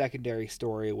to the secondary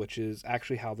story, which is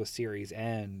actually how the series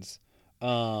ends,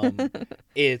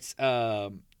 it's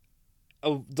a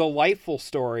delightful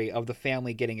story of the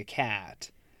family getting a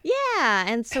cat. Yeah,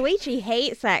 and Soichi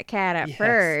hates that cat at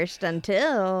first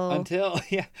until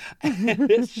yeah,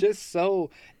 it's just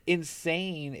so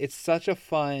insane. It's such a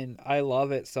fun. I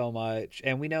love it so much,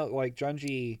 and we know like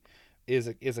Junji is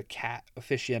a cat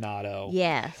aficionado.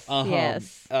 Yes,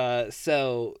 yes.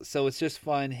 So it's just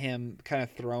fun him kind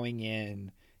of throwing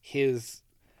in his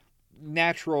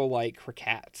natural like for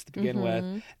cats to begin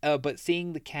with, but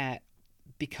seeing the cat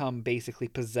become basically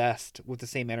possessed with the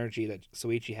same energy that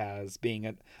Soichi has, being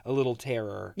a little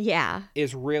terror,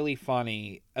 is really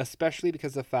funny, especially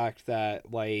because of the fact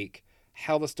that like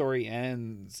how the story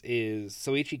ends is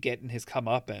Soichi getting his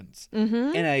comeuppance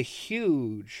in a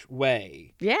huge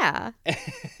way. Yeah.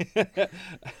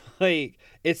 Like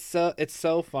it's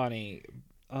so funny.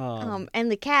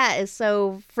 And the cat is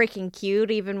so freaking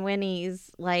cute, even when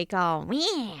he's like, "Oh,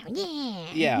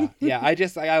 yeah."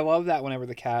 I love that whenever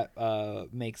the cat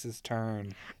makes his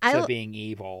turn to being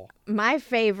evil. My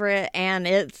favorite, and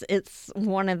it's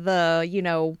one of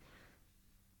the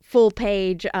full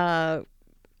page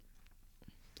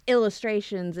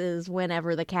illustrations, is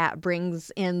whenever the cat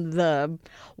brings in the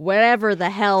whatever the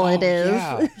hell it is.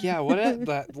 What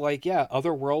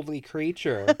otherworldly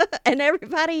creature. And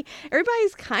everybody's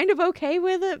kind of okay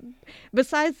with it,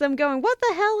 besides them going, "What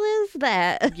the hell is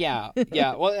that?" Yeah.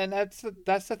 Well, and that's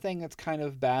the thing that's kind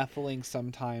of baffling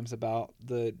sometimes about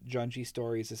the Junji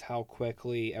stories, is how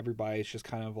quickly everybody's just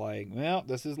kind of like, "Well,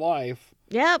 this is life."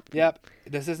 Yep.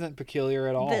 This isn't peculiar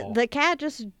at all. The cat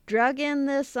just drug in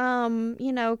this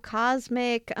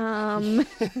cosmic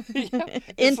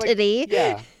entity.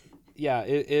 Like,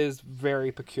 it is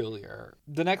very peculiar.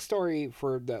 The next story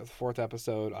for the fourth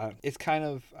episode, it's kind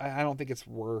of, I don't think it's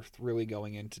worth really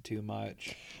going into too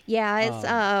much. Yeah, it's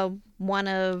one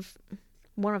of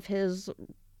his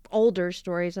older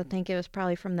stories. I think it was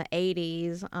probably from the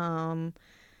 80s.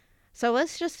 So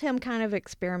it's just him kind of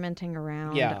experimenting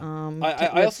around.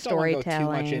 I also don't want to go too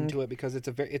much into it because it's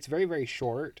very, very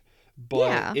short,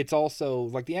 but it's also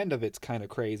like the end of it's kind of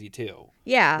crazy too.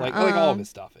 Yeah, like all of his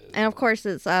stuff is. And of course,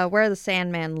 it's Where the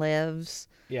Sandman Lives.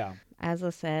 Yeah, as I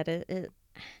said,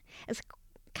 it's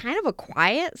kind of a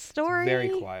quiet story. It's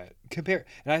very quiet.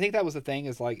 And I think that was the thing,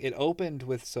 is like it opened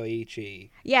with Soichi.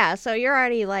 Yeah, so you're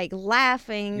already like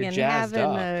laughing and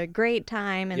having a great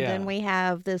time, and then we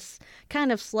have this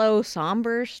kind of slow,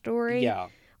 somber story. Yeah.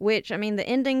 Which, I mean, the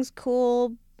ending's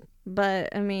cool,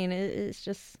 but I mean, it's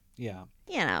just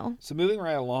So moving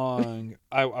right along,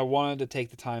 I wanted to take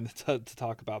the time to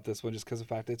talk about this one just because of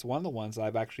the fact that it's one of the ones that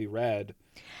I've actually read.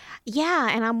 Yeah,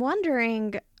 and I'm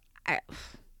wondering.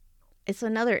 It's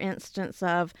another instance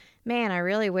of, man, I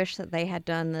really wish that they had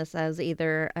done this as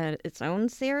either its own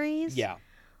series,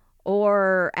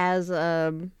 or as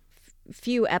a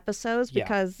few episodes,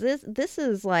 because this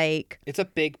is like, it's a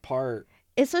big part.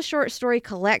 It's a short story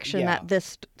collection that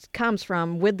this comes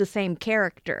from with the same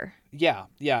character. Yeah,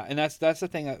 and that's the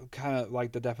thing that kind of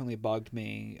like that definitely bugged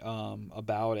me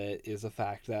about it, is the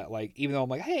fact that like, even though I'm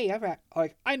like, hey,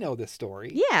 I know this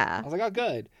story. Yeah. I was like, oh,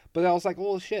 good. But I was like,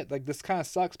 well, shit, like this kind of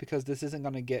sucks because this isn't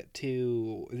going to get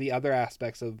to the other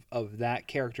aspects of that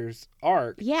character's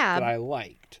arc that I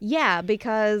liked. Yeah,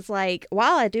 because like,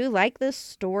 while I do like this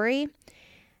story,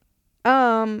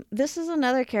 this is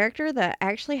another character that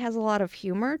actually has a lot of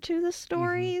humor to the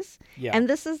stories. Yeah. And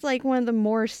this is like one of the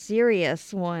more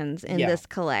serious ones in this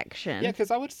collection. Yeah,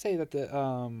 because I would say that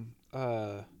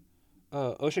the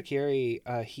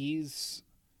Oshikiri,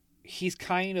 he's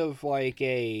kind of like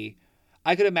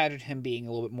I could imagine him being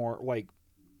a little bit more like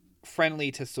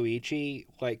friendly to Soichi,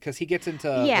 like, because he gets into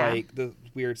like the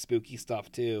weird spooky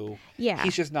stuff too. Yeah.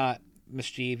 He's just not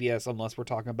mischievous unless we're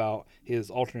talking about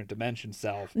his alternate dimension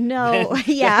self. No,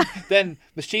 Then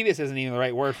mischievous isn't even the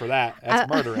right word for that.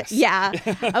 That's murderous. Yeah.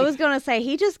 I was going to say,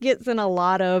 he just gets in a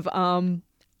lot of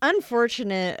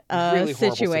unfortunate really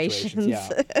situations.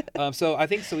 Yeah. So I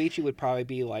think Soichi would probably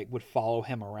be like, would follow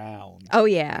him around. Oh,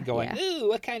 yeah. Going, ooh,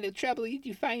 what kind of trouble did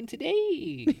you find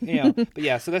today? But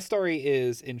yeah, so that story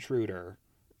is Intruder.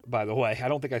 by the way. I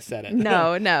don't think I said it.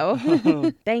 No.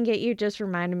 Dang it, you just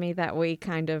reminded me that we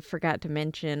kind of forgot to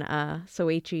mention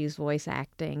Soichi's voice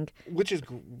acting. Which is,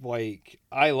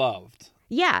 I loved.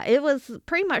 Yeah, it was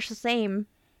pretty much the same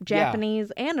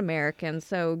Japanese and American,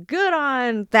 so good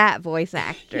on that voice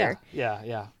actor.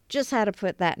 Yeah. Just had to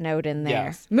put that note in there.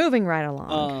 Yes. Moving right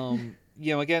along.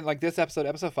 Again, like this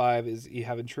episode 5 is you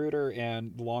have Intruder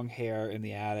and long hair in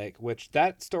the attic, which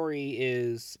that story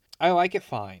is, I like it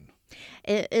fine.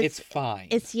 It's fine.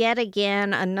 It's yet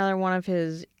again another one of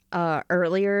his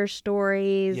earlier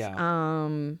stories. Yeah.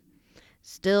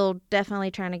 Still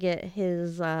definitely trying to get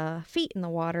his feet in the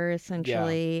water,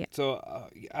 essentially. Yeah. So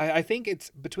I think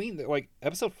it's between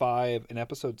episode 5 and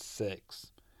episode 6.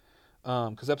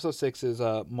 Because episode 6 is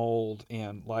Mold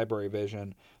and Library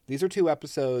Vision. These are 2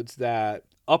 episodes that,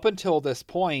 up until this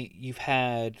point, you've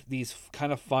had these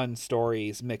kind of fun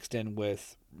stories mixed in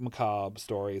with macabre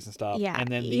stories and stuff. Yeah, and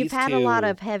then you've had a lot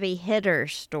of heavy hitter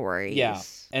stories. Yeah,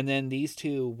 and then these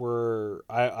 2 were,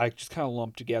 I just kind of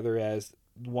lumped together as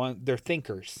they're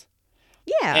thinkers.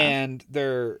 Yeah, and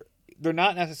they're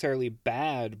not necessarily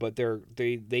bad, but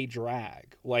they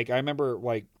drag. Like I remember,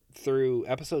 through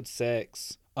episode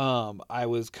 6. I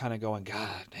was kind of going,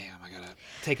 God damn, I gotta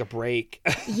take a break.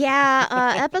 Yeah,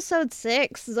 episode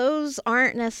 6, those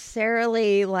aren't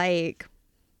necessarily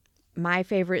my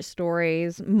favorite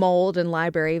stories. Mold and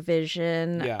Library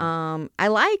Vision. Yeah. I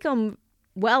like them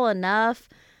well enough,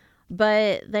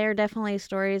 but they're definitely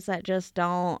stories that just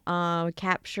don't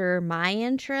capture my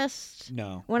interest.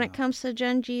 When it comes to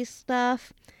Junji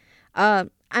stuff.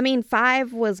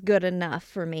 5 was good enough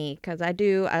for me because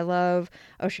I love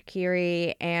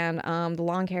Oshikiri and the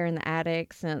long hair in the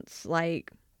attic, since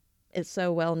it's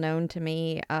so well known to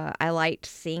me. I liked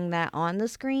seeing that on the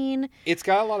screen. It's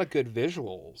got a lot of good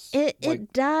visuals.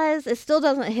 It does. It still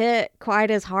doesn't hit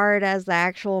quite as hard as the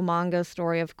actual manga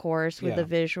story, of course, with the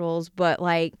visuals, but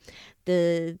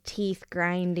the teeth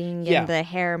grinding and the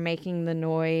hair making the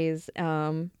noise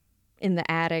in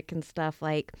the attic and stuff,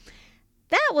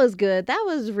 that was good. That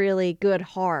was really good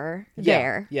horror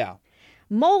there. Yeah.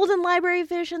 Mold and Library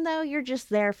Vision, though, you're just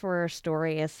there for a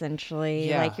story, essentially.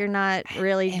 Yeah. You're not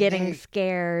really getting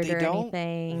scared or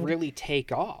anything. They don't really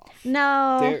take off.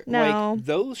 No.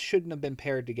 Those shouldn't have been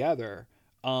paired together,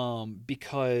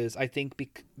 because I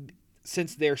think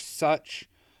since they're such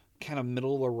kind of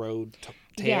middle of the road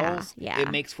tales,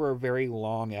 it makes for a very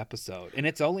long episode. And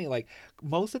it's only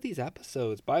most of these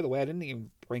episodes, by the way, I didn't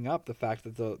even bring up the fact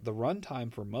that the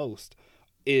runtime for most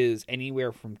is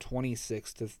anywhere from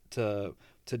 26 to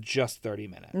just 30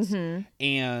 minutes. Mm-hmm.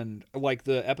 And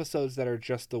the episodes that are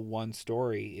just the one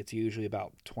story, it's usually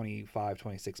about 25,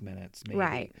 26 minutes maybe.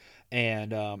 Right.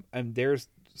 And there's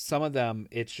some of them,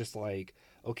 it's just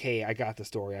okay, I got the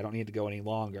story. I don't need to go any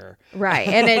longer. Right.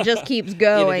 And it just keeps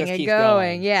going and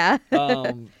going. Yeah.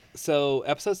 So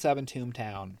episode 7,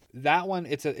 Toontown, that one,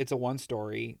 it's a one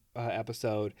story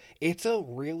episode. It's a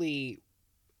really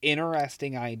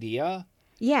interesting idea.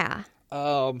 Yeah.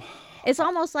 It's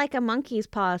almost like a monkey's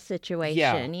paw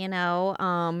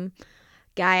situation,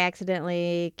 guy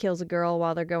accidentally kills a girl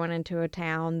while they're going into a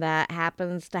town that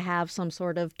happens to have some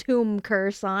sort of tomb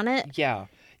curse on it. Yeah.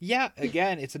 Yeah,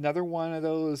 again, it's another one of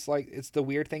those, it's the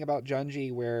weird thing about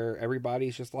Junji where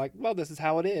everybody's just well, this is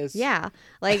how it is. Yeah.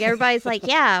 Everybody's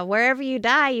yeah, wherever you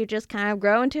die, you just kind of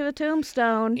grow into a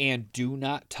tombstone. And do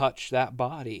not touch that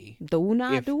body. Do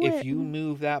not do it. If you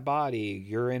move that body,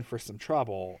 you're in for some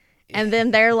trouble. And then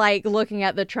they're looking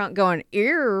at the trunk going,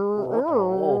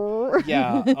 ew.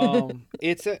 Yeah.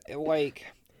 It's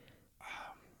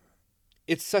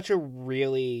it's such a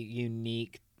really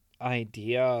unique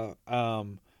idea.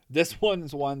 This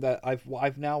one's one that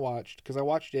I've now watched, because I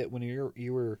watched it when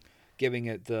you were giving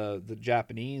it the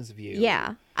Japanese view.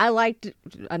 Yeah, I liked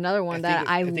another one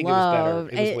I think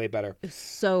loved. It was way better. It's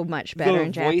so much better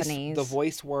in Japanese. The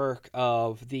voice work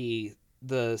of the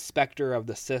specter of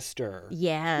the sister,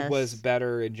 was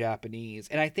better in Japanese,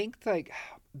 and I think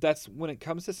that's when it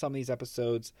comes to some of these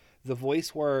episodes, the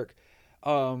voice work.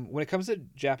 When it comes to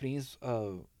Japanese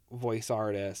voice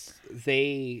artists,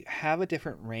 they have a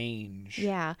different range.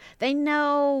 Yeah, they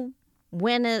know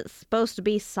when it's supposed to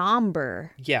be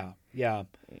somber. Yeah.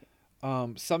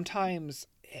 Sometimes,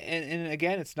 and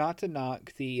again, it's not to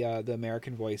knock the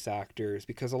American voice actors,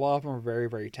 because a lot of them are very,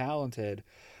 very talented.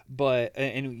 But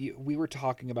we were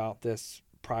talking about this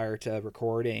prior to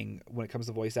recording. When it comes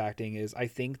to voice acting, is I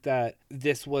think that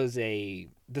this was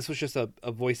just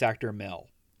a voice actor mill.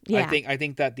 Yeah. I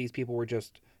think that these people were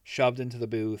just shoved into the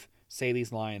booth, say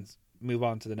these lines, move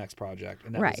on to the next project,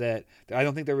 and that was it. I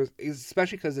don't think there was,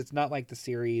 especially because it's not like the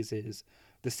series is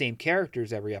the same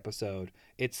characters every episode.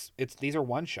 It's these are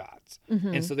one shots,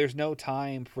 and so there's no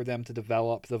time for them to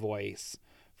develop the voice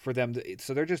for them to.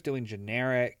 So they're just doing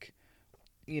generic,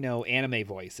 anime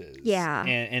voices. Yeah,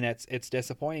 and it's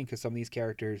disappointing because some of these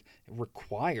characters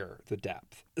require the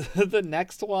depth. The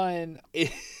next one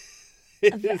is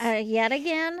yet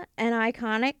again an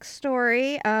iconic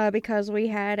story because we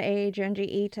had a Junji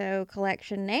Ito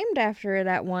collection named after it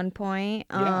at one point.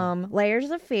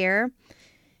 Layers of Fear.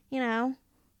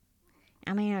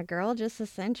 A girl just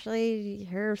essentially,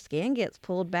 her skin gets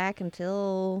pulled back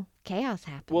until chaos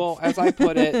happens. Well, as I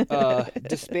put it,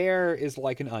 despair is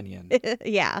like an onion.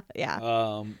 Yeah.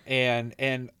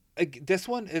 And this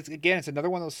one is, again, it's another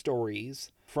one of those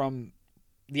stories from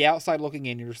the outside looking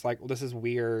in. You're just like, well, this is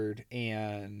weird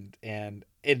and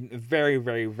very,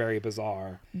 very, very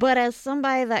bizarre. But as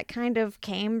somebody that kind of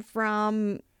came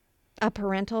from a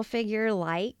parental figure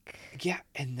like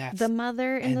and that's the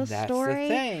mother in the story, the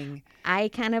thing. I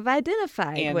kind of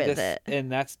identified with it.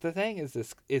 And that's the thing, is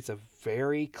it's a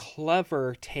very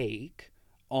clever take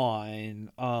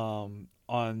on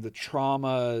the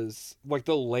traumas, like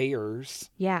the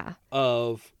layers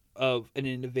of an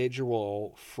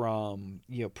individual from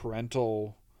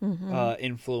parental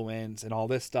influence and all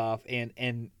this stuff,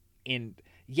 and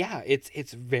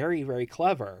it's very, very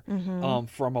clever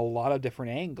from a lot of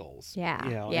different angles.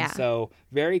 And so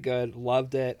very good,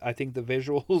 loved it. I think the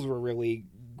visuals were really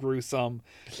gruesome,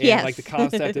 and like the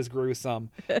concept is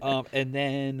gruesome. And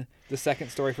then the second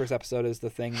story for this episode is The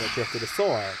Thing That Drifted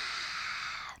Ashore,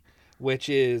 which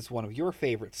is one of your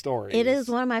favorite stories. It is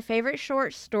one of my favorite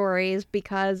short stories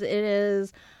because it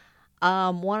is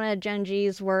one of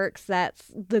Junji's works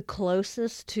that's the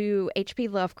closest to H.P.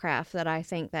 Lovecraft that I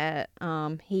think that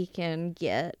he can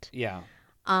get.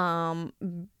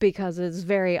 Because it's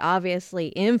very obviously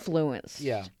influenced.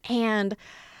 And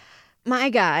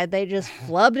my God, they just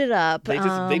flubbed it up. They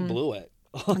blew it.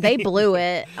 They blew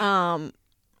it. I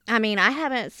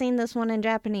haven't seen this one in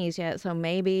Japanese yet, so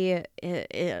maybe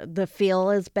the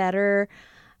feel is better.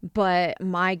 But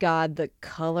my God, the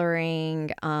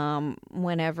coloring,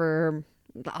 whenever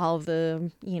all of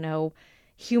the,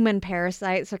 human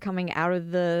parasites are coming out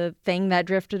of the thing that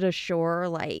drifted ashore,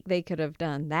 like they could have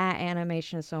done that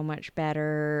animation so much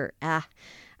better.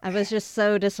 I was just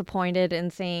so disappointed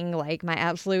in seeing like my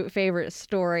absolute favorite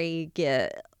story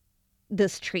get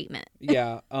this treatment.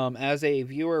 As a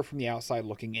viewer from the outside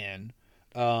looking in,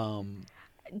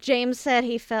 James said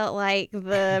he felt like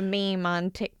the meme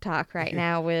on TikTok right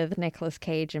now with Nicolas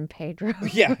Cage and Pedro.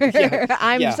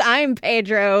 I'm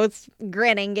Pedro,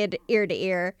 grinning ear to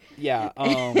ear.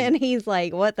 And he's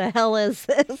like, "What the hell is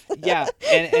this?"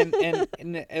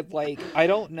 and like, I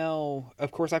don't know.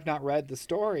 Of course, I've not read the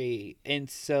story, and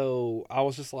so I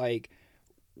was just like,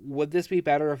 would this be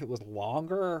better if it was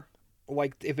longer?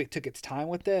 Like if it took its time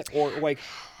with it, or like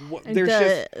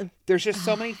there's just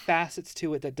so many facets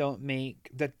to it that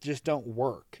just don't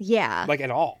work. Like at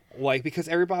all. Like because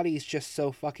everybody's just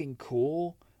so fucking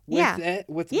cool with it,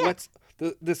 with what's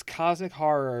this cosmic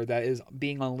horror that is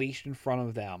being unleashed in front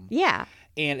of them.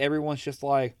 And everyone's just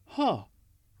like,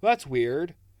 that's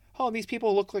weird. These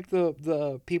people look like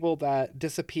the people that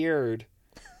disappeared,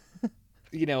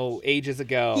 ages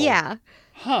ago.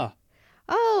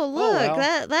 Oh, look,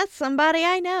 that's somebody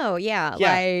I know.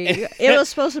 Like it was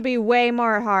supposed to be way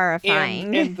more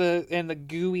horrifying. And the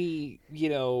gooey,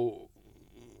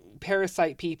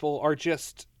 parasite people are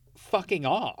just fucking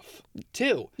off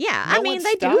too.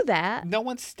 They do that. No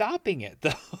one's stopping it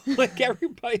though. Like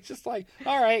everybody's just like,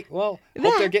 all right, well,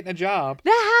 hope they're getting a job.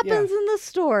 That happens in the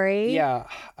story.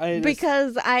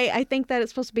 Because I think that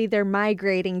it's supposed to be they're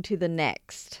migrating to the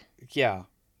next.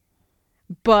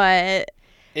 But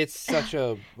it's such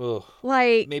a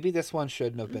like maybe this one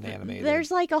shouldn't have been animated.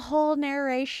 There's like a whole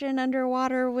narration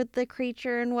underwater with the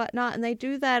creature and whatnot, and they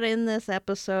do that in this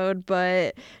episode,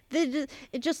 but it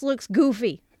just looks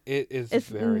goofy. It's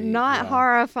very not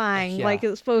horrifying like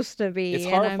it's supposed to be. It's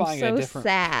horrifying and I'm so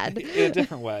sad in a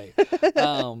different way.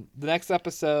 The next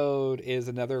episode is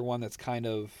another one that's kind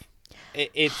of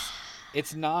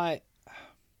it's not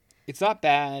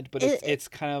bad, but it's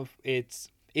kind of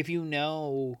if you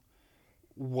know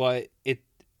what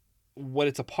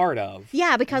it's a part of.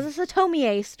 Because it's a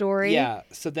Tomie story.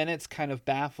 So then it's kind of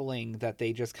baffling that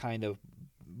they just kind of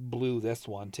blew this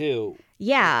one too.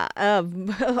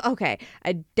 Okay.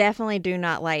 I definitely do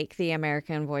not like the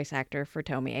American voice actor for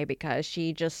Tomie because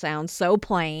she just sounds so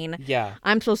plain.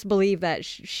 I'm supposed to believe that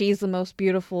she's the most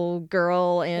beautiful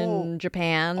girl in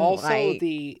Japan. Also,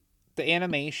 they the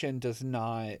animation does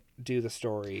not do the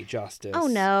story justice. Oh,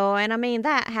 no. And I mean,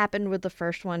 that happened with the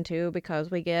first one, too,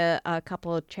 because we get a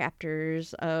couple of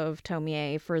chapters of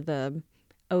Tomie for the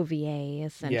OVA,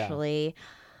 essentially.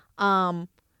 Yeah.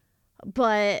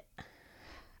 But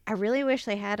I really wish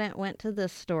they hadn't went to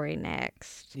this story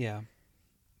next. Yeah.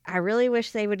 I really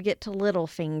wish they would get to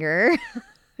Littlefinger,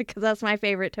 because that's my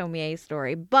favorite Tomie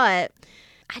story. But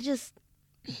I just...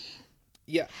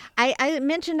 Yeah. I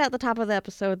mentioned at the top of the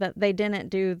episode that they didn't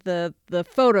do the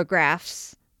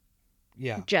photographs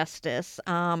justice.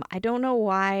 I don't know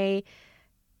why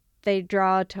they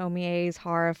draw Tomie's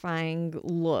horrifying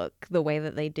look the way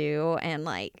that they do. And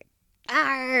like,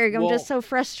 I'm just so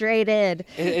frustrated.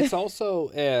 It's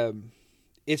also,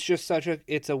 it's just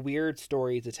it's a weird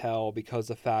story to tell because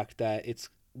the fact that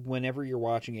whenever you're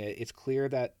watching it, it's clear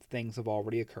that things have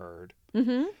already occurred.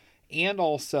 Mm-hmm. And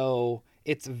also,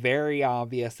 it's very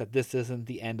obvious that this isn't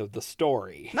the end of the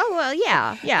story. Oh, well,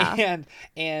 yeah.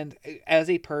 And as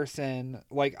a person,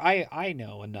 like, I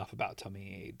know enough about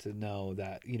Tomie to know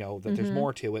that, that there's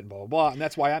more to it and blah, blah, blah. And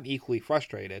that's why I'm equally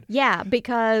frustrated. Yeah,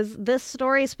 because this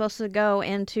story is supposed to go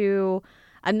into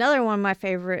another one of my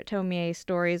favorite Tomie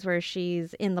stories where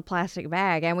she's in the plastic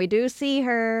bag. And we do see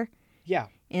her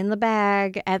in the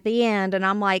bag at the end. And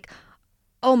I'm like...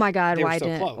 Oh my God!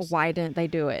 Why didn't they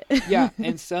do it? Yeah,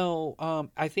 and so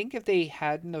I think if they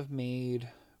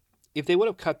would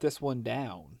have cut this one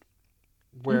down,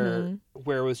 where it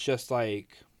was just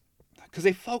like, because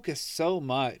they focus so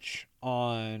much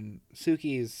on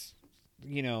Suki's,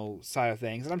 side of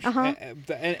things, and I'm sure,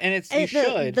 and it's you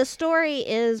should. The story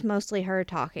is mostly her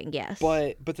talking, yes.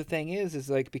 But the thing is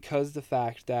like because the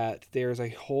fact that there's a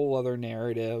whole other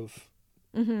narrative.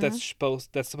 That's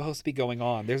supposed to be going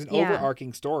on. There's an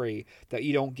overarching story that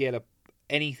you don't get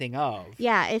anything of.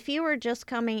 Yeah, if you were just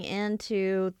coming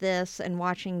into this and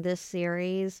watching this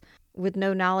series with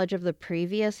no knowledge of the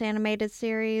previous animated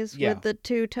series with the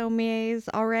two Tomies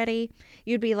already,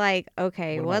 you'd be like,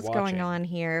 okay, what's going on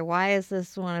here? Why is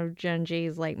this one of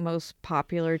Junji's like most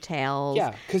popular tales?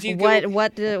 Yeah, because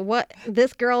what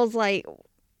this girl's like.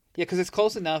 Yeah, because it's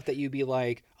close enough that you'd be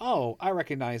like, oh, I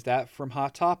recognize that from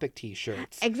Hot Topic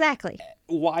t-shirts. Exactly.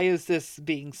 Why is this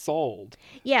being sold?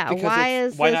 Yeah, because why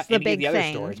is why this not the any big of the other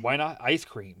thing? Stories? Why not ice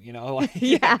cream? Like,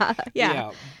 yeah.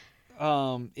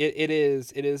 It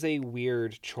is a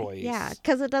weird choice. Yeah,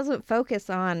 because it doesn't focus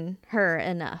on her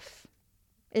enough.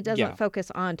 It doesn't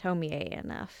focus on Tomie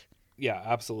enough. Yeah,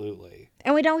 absolutely.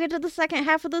 And we don't get to the second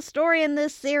half of the story in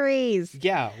this series.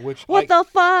 Yeah, what the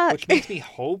fuck? Which makes me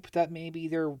hope that maybe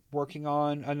they're working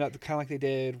on another, kind of like they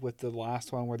did with the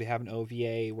last one, where they have an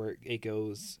OVA where it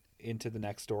goes into the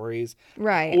next stories,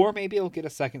 right? Or maybe it'll get a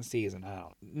second season. I don't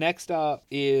know. Next up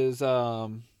is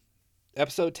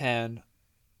episode 10,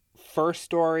 first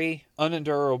story,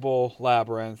 Unendurable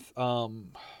Labyrinth.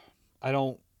 I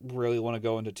don't really want to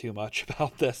go into too much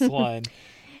about this one.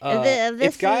 I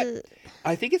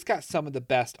think it's got some of the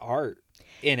best art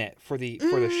in it for the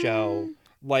show.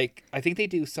 Like, I think they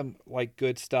do some like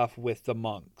good stuff with the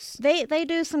monks. They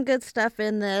do some good stuff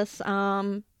in this.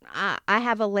 I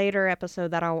have a later episode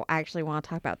that I actually want to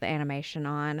talk about the animation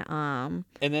on.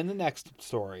 And then the next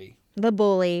story, The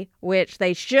Bully, which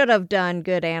they should have done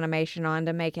good animation on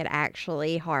to make it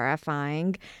actually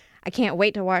horrifying. I can't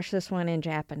wait to watch this one in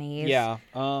Japanese. Yeah.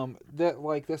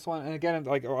 This one, and again,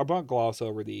 like, I won't gloss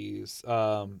over these,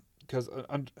 because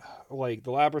like the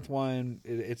Labyrinth one,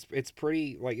 it's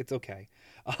pretty, like, it's okay.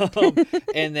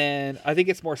 And then I think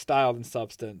it's more style than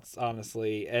substance,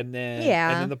 honestly. And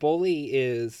then the Bully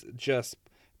is just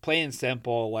plain and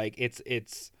simple. Like, it's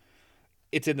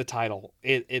in the title.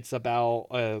 It's about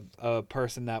a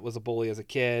person that was a bully as a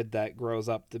kid that grows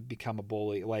up to become a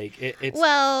bully. Like, it's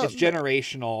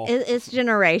generational. It's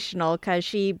generational because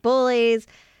she bullies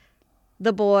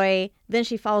the boy, then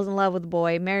she falls in love with the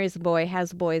boy, marries the boy,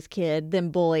 has the boy's kid, then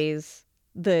bullies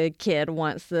the kid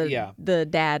once the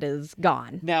dad is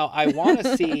gone. Now, I want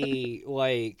to see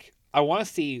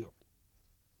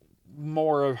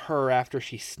more of her after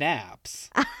she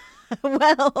snaps.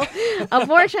 Well,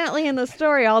 unfortunately, in the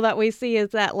story, all that we see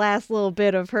is that last little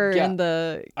bit of her in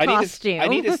the costume. I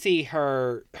need to see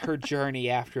her journey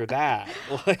after that.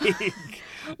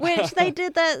 Which they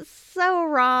did that so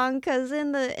wrong, because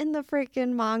in the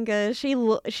freaking manga,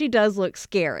 she does look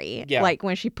scary. Yeah. Like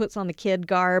when she puts on the kid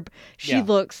garb, she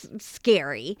looks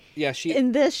scary. Yeah,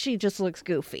 in this, she just looks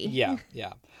goofy. Yeah.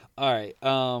 All right.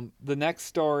 The next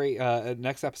story,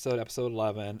 next episode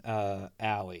 11,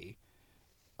 Allie.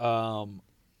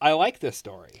 I like this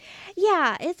story.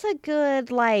 Yeah, it's a good,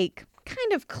 like,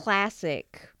 kind of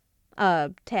classic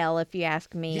tale, if you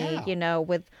ask me. Yeah.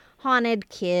 With haunted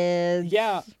kids.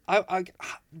 Yeah, I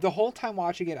the whole time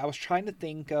watching it, I was trying to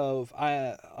think of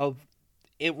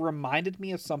it reminded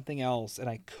me of something else, and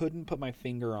I couldn't put my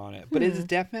finger on it. But it's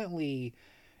definitely,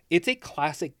 it's a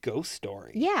classic ghost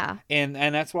story. Yeah. And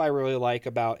that's what I really like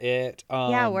about it.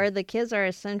 Yeah, where the kids are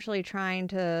essentially trying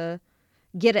to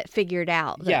get it figured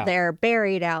out. That Yeah. they're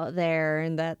buried out there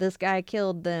and that this guy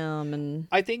killed them. And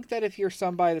I think that if you're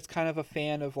somebody that's kind of a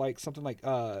fan of like something like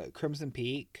Crimson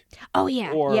Peak. Oh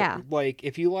yeah. Or yeah. like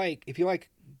if you like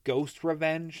ghost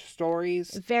revenge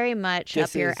stories, very much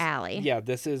up your alley. Yeah,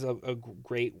 this is a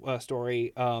great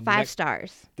story. 5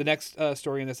 stars. The next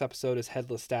story in this episode is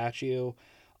Headless Statue.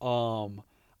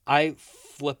 I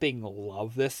flipping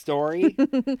love this story.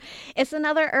 It's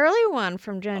another early one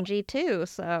from Junji too,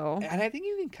 so. And I think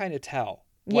you can kind of tell.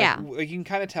 Yeah. You can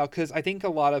kind of tell because I think a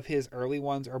lot of his early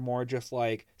ones are more just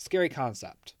like scary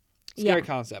concept.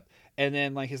 And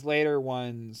then like his later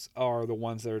ones are the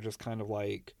ones that are just kind of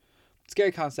like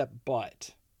scary concept,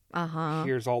 but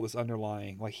here's all this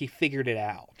underlying, like he figured it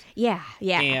out. Yeah.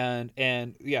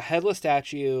 And yeah, Headless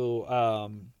Statue,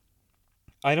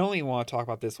 I don't even want to talk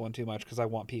about this one too much because I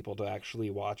want people to actually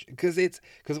watch, because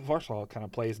first of all, it kind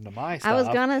of plays into my stuff. I was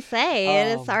gonna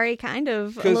say it's already kind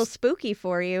of a little spooky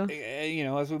for you. You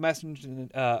know, as we mentioned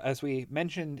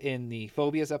in the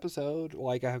phobias episode,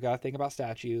 like I've got to think about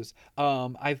statues.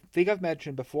 I think I've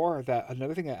mentioned before that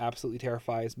another thing that absolutely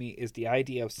terrifies me is the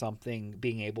idea of something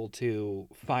being able to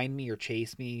find me or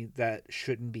chase me that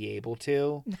shouldn't be able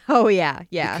to. Oh yeah.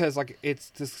 Because like it's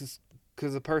just.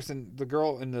 Because the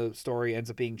girl in the story ends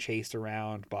up being chased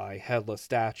around by headless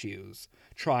statues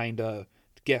trying to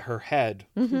get her head.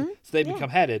 So they become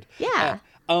headed. Yeah.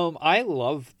 I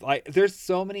love, there's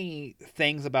so many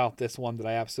things about this one that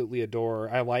I absolutely adore.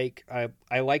 I like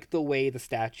the way the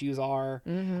statues are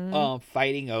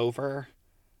fighting over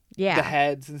the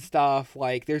heads and stuff.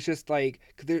 Like there's just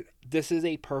this is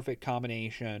a perfect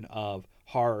combination of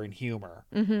horror and humor.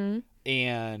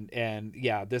 And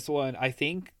yeah, this one, I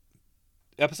think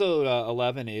episode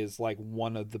 11 is like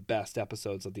one of the best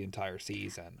episodes of the entire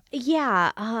season.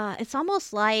 Yeah, it's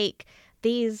almost like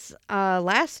these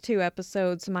last 2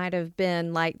 episodes might have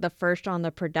been like the first on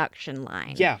the production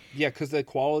line. Yeah, because the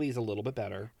quality is a little bit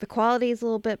better. Voice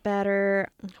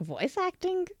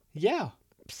acting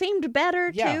seemed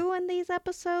better too in these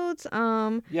episodes.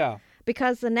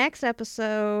 Because the next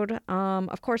episode,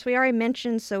 of course, we already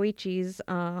mentioned Soichi's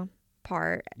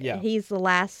part. Yeah. He's the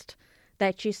last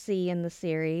that you see in the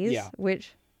series,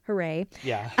 which, hooray.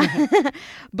 Yeah.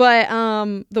 But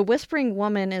the Whispering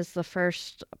Woman is the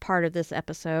first part of this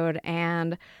episode,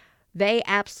 and they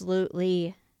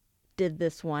absolutely did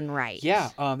this one right.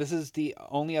 Yeah, this is the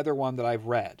only other one that I've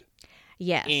read.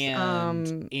 Yes.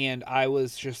 And I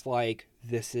was just like,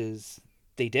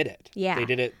 they did it. Yeah. They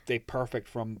did it. They perfect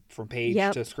from page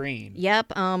to screen. Yep.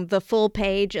 The full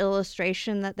page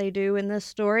illustration that they do in this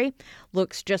story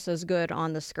looks just as good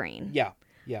on the screen. Yeah.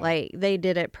 Yeah. Like they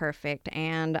did it perfect.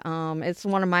 And it's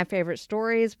one of my favorite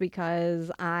stories because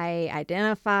I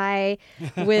identify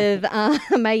with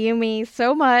Mayumi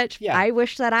so much. Yeah. I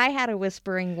wish that I had a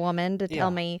whispering woman to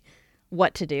tell me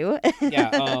what to do.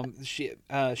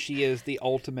 She is the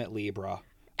ultimate Libra.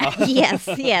 Yes.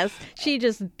 She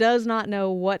just does not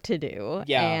know what to do.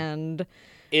 Yeah. And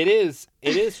it is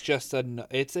just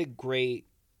it's a great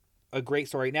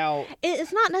story. Now,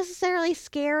 it's not necessarily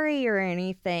scary or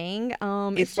anything.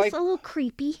 It's just a little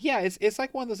creepy. Yeah, it's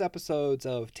like one of those episodes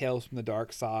of Tales from the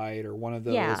Dark Side, or one of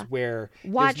those where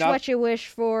watch what you wish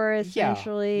for,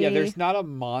 essentially. Yeah, there's not a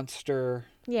monster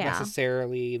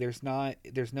necessarily.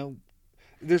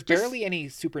 There's barely any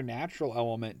supernatural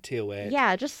element to it.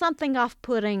 Yeah, just something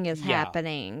off-putting is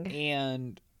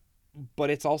happening. But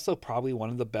it's also probably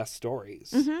one of the best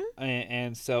stories. And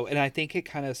I think it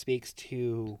kind of speaks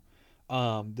to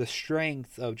the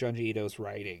strength of Junji Ito's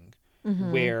writing,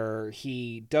 where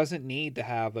he doesn't need to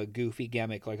have a goofy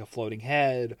gimmick like a floating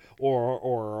head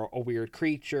or a weird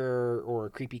creature or a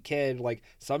creepy kid.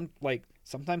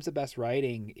 Sometimes the best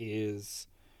writing is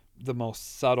the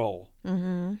most subtle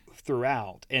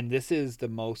throughout, and this is the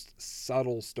most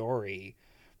subtle story,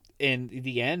 and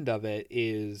the end of it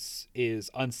is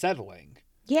unsettling.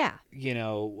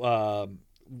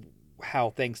 How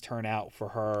things turn out for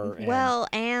her.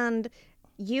 And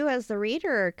you as the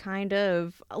reader are kind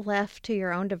of left to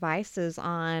your own devices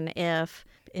on if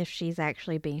she's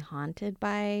actually being haunted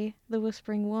by the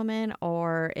Whispering Woman,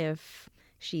 or if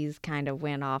she's kind of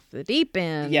went off the deep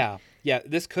end. Yeah.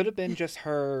 This could have been just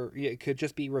her. It could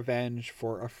just be revenge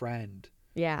for a friend.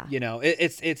 Yeah.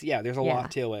 It's there's a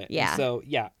lot to it. Yeah. So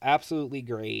absolutely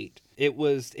great. It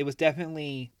was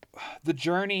definitely the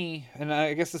journey, and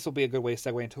I guess this will be a good way to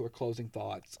segue into our closing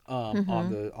thoughts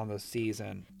on the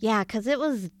season. Yeah, because it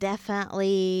was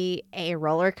definitely a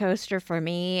roller coaster for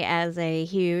me as a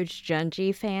huge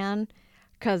Junji fan.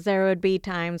 Because there would be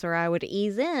times where I would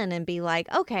ease in and be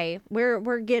like, okay,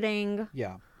 we're getting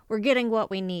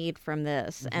what we need from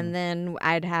this, and then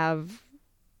I'd have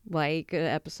like an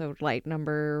episode like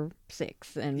number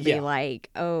 6 and be like,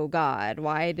 oh God,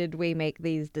 why did we make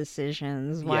these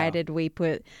decisions? Why did we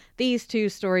put these two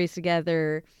stories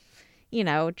together? You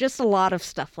know, just a lot of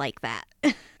stuff like that.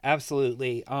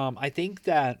 Absolutely. I think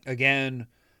that, again,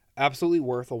 absolutely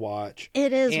worth a watch.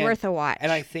 It is worth a watch.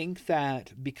 And I think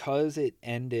that because it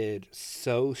ended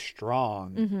so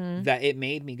strong, that it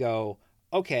made me go,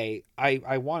 okay,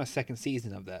 I want a second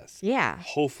season of this. Yeah.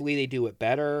 Hopefully they do it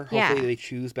better. Hopefully they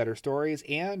choose better stories,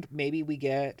 and maybe we'll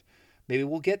get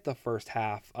the first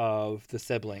half of the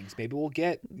siblings. Maybe we'll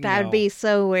get that'd be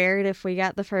so weird if we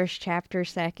got the first chapter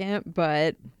second,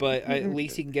 but at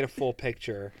least you can get a full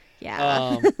picture.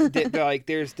 Yeah. Like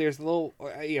there's a little,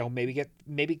 maybe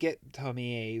get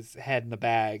Tomie's head in the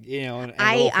bag, and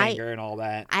Littlefinger and all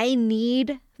that. I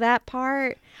need that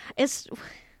part.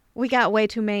 We got way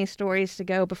too many stories to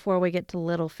go before we get to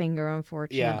Littlefinger,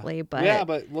 unfortunately. Yeah.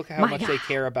 But look at how much they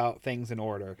care about things in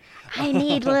order. I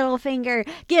need Littlefinger.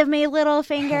 Give me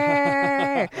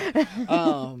Littlefinger.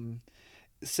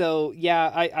 So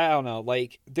yeah, I don't know.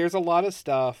 Like, there's a lot of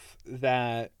stuff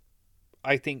that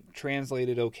I think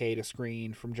translated okay to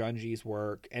screen from Junji's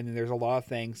work, and then there's a lot of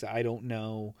things that I don't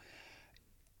know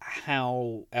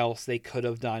how else they could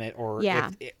have done it,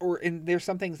 and there's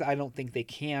some things that I don't think they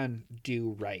can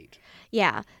do right.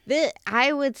 Yeah,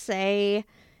 I would say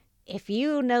if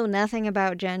you know nothing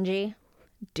about Junji,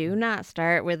 do not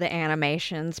start with the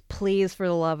animations. Please, for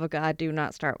the love of God, do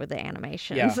not start with the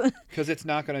animations. Yeah, because it's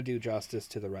not going to do justice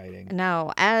to the writing.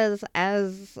 No, as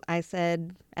I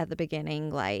said at the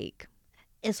beginning, like,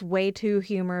 it's way too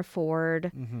humor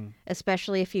forward,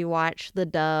 especially if you watch the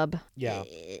dub. Yeah,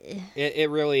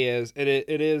 it really is. It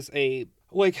is a,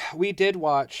 like, we did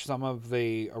watch some of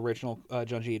the original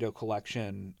Junji Ito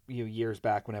collection years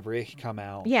back whenever it come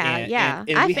out. Yeah,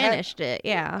 and I finished it.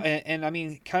 Yeah, and I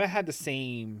mean, kind of had the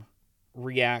same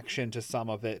reaction to some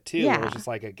of it too. Yeah, it was just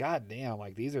like, goddamn,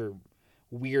 like, these are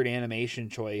weird animation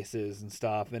choices and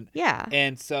stuff. And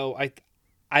and so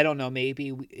I don't know,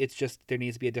 maybe it's just there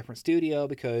needs to be a different studio,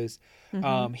 because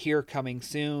here coming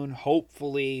soon,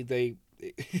 hopefully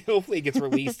it gets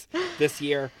released this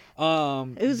year.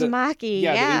 Uzumaki, the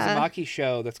Uzumaki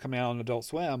show that's coming out on Adult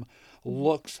Swim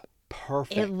looks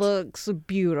perfect. It looks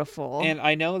beautiful. And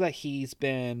I know that he's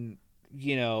been,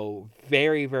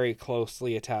 very, very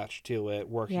closely attached to it,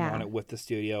 working on it with the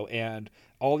studio, and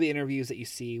all the interviews that you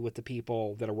see with the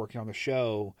people that are working on the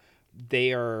show,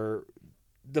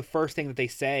 the first thing that they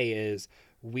say is,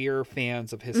 we're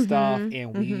fans of his stuff,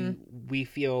 and we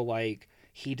feel like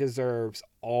he deserves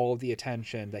all the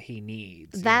attention that he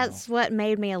needs. That's what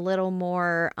made me a little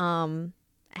more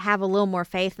have a little more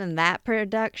faith in that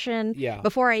production. Yeah.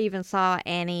 Before I even saw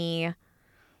any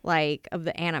like of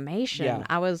the animation,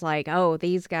 I was like, oh,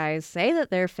 these guys say that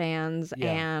they're fans,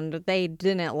 and they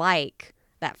didn't like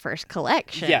that first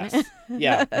collection. Yes.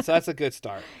 Yeah. So that's a good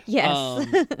start. Yes.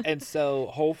 And so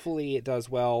hopefully it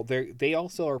does well. They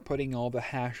also are putting all the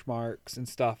hash marks and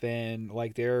stuff in.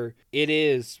 Like, it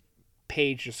is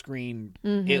page to screen.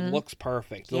 It looks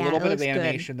perfect. The little bit of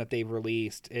animation that they've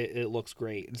released, it looks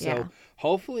great. And so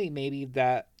hopefully maybe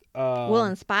that will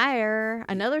inspire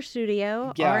another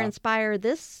studio or inspire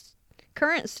this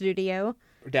current studio.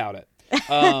 Doubt it.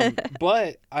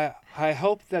 But I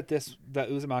hope that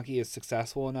Uzumaki is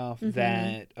successful enough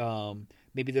that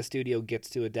maybe the studio gets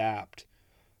to adapt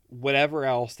whatever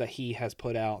else that he has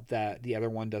put out that the other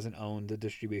one doesn't own the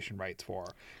distribution rights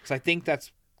for. Because I think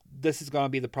this is going to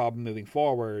be the problem moving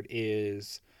forward,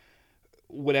 is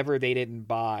whatever they didn't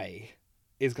buy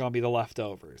is going to be the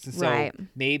leftovers. And so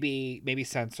maybe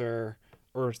censor,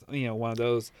 or one of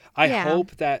those. I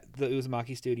hope that the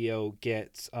Uzumaki studio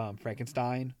gets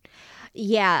Frankenstein.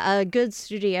 Yeah, a good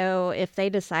studio, if they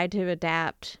decide to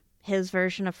adapt his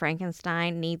version of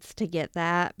Frankenstein, needs to get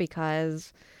that,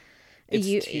 because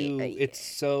it's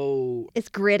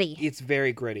gritty. It's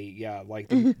very gritty. Yeah, like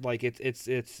like it's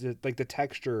like the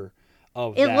texture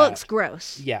of it that looks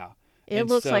gross. Yeah, it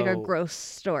looks like a gross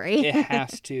story. it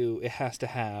has to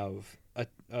have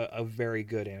a very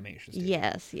good animation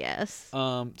studio. Yes.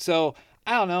 So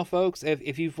I don't know, folks.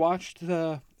 If you've watched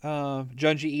the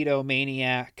Junji Ito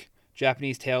Maniac,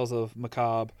 Japanese Tales of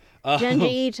Macabre, Junji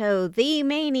Ito the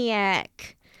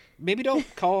Maniac. Maybe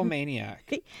don't call him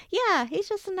Maniac. Yeah, he's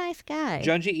just a nice guy.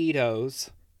 Junji Ito's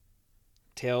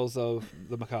Tales of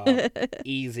the Macabre.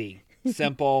 Easy.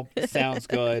 Simple. Sounds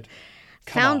good.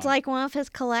 Come Sounds on. like one of his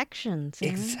collections. You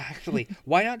know? Exactly.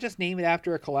 Why not just name it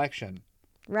after a collection?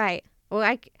 Right.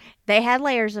 Well, they had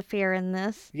Layers of Fear in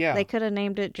this. Yeah. They could have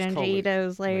named it It's Junji called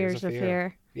Ito's Layers of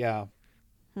Fear. Yeah.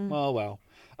 Well.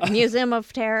 Museum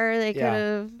of Terror, they could Yeah.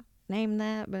 have named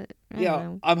that, but I don't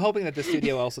know. I'm hoping that the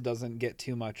studio also doesn't get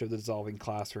too much of the dissolving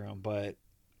classroom, but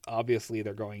obviously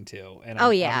they're going to. And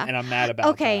I'm mad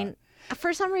about that.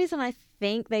 For some reason, I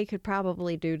think they could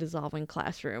probably do Dissolving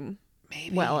Classroom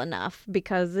Maybe. well enough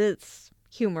because it's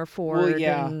humor forward. Well,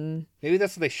 yeah. And Maybe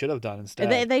that's what they should have done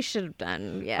instead. they should have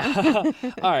done, yeah.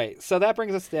 All right. So that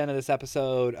brings us to the end of this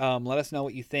episode. Let us know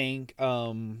what you think.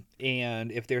 And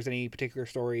if there's any particular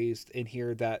stories in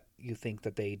here that you think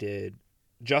that they did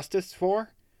justice for.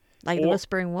 Like The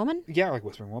Whispering Woman? Yeah, like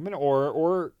Whispering Woman.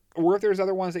 Or if there's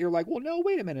other ones that you're like, well, no,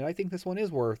 wait a minute. I think this one is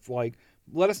worth, like,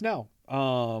 let us know.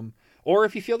 Or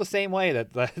if you feel the same way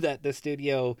that the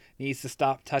studio needs to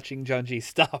stop touching Junji's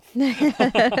stuff,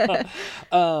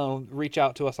 reach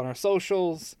out to us on our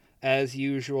socials as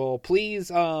usual. Please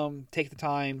take the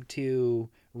time to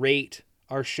rate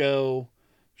our show,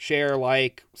 share,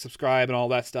 like, subscribe, and all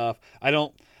that stuff.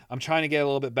 I'm trying to get a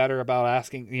little bit better about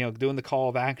asking, doing the call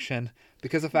of action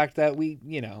because of the fact that we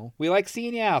like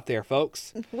seeing you out there,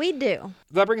 folks. We do.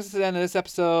 That brings us to the end of this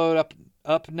episode.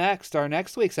 Up next, our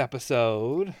next week's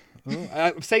episode.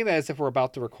 I'm saying that as if we're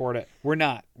about to record it. We're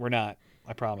not.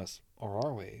 I promise. Or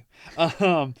are we?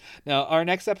 Now, our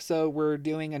next episode, we're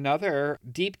doing another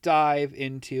deep dive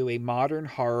into a modern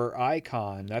horror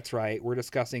icon. That's right. We're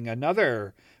discussing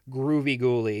another groovy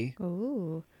ghoulie.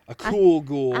 Ooh. A cool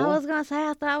ghoul. I was going to say,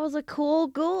 I thought it was a cool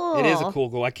ghoul. It is a cool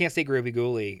ghoul. I can't say groovy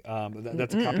ghoulie.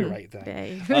 That's a copyright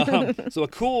thing. So a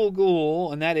cool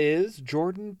ghoul, and that is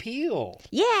Jordan Peele.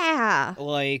 Yeah.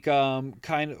 Like,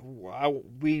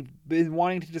 we've been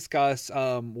wanting to discuss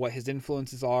what his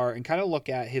influences are and kind of look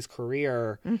at his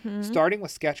career, starting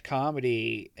with sketch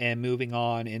comedy and moving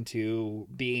on into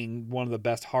being one of the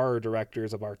best horror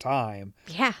directors of our time.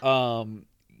 Yeah. We're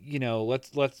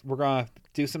going to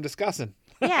do some discussing.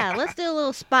 Yeah, let's do a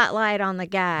little spotlight on the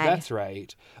guy. That's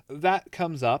right. That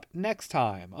comes up next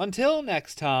time. Until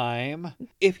next time,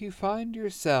 if you find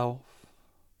yourself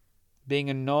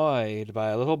being annoyed by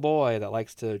a little boy that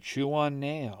likes to chew on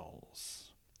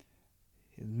nails,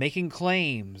 making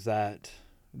claims that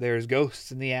there's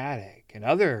ghosts in the attic and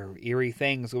other eerie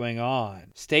things going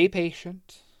on, stay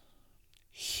patient,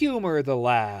 humor the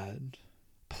lad,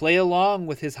 play along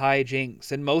with his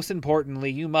hijinks, and most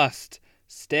importantly, you must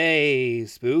stay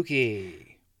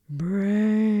spooky.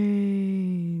 Brains.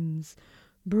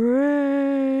 Bye.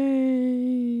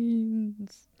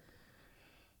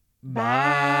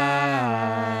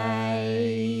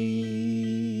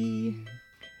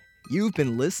 You've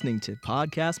been listening to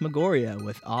Podcast Magoria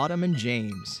with Autumn and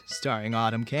James, starring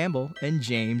Autumn Campbell and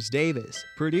James Davis,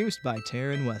 produced by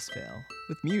Taryn Westphal,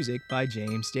 with music by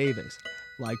James Davis.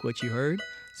 Like what you heard?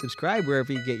 Subscribe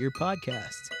wherever you get your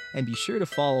podcasts. And be sure to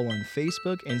follow on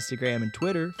Facebook, Instagram, and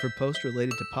Twitter for posts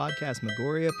related to Podcast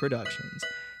Magoria Productions.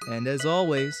 And as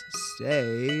always,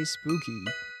 stay spooky.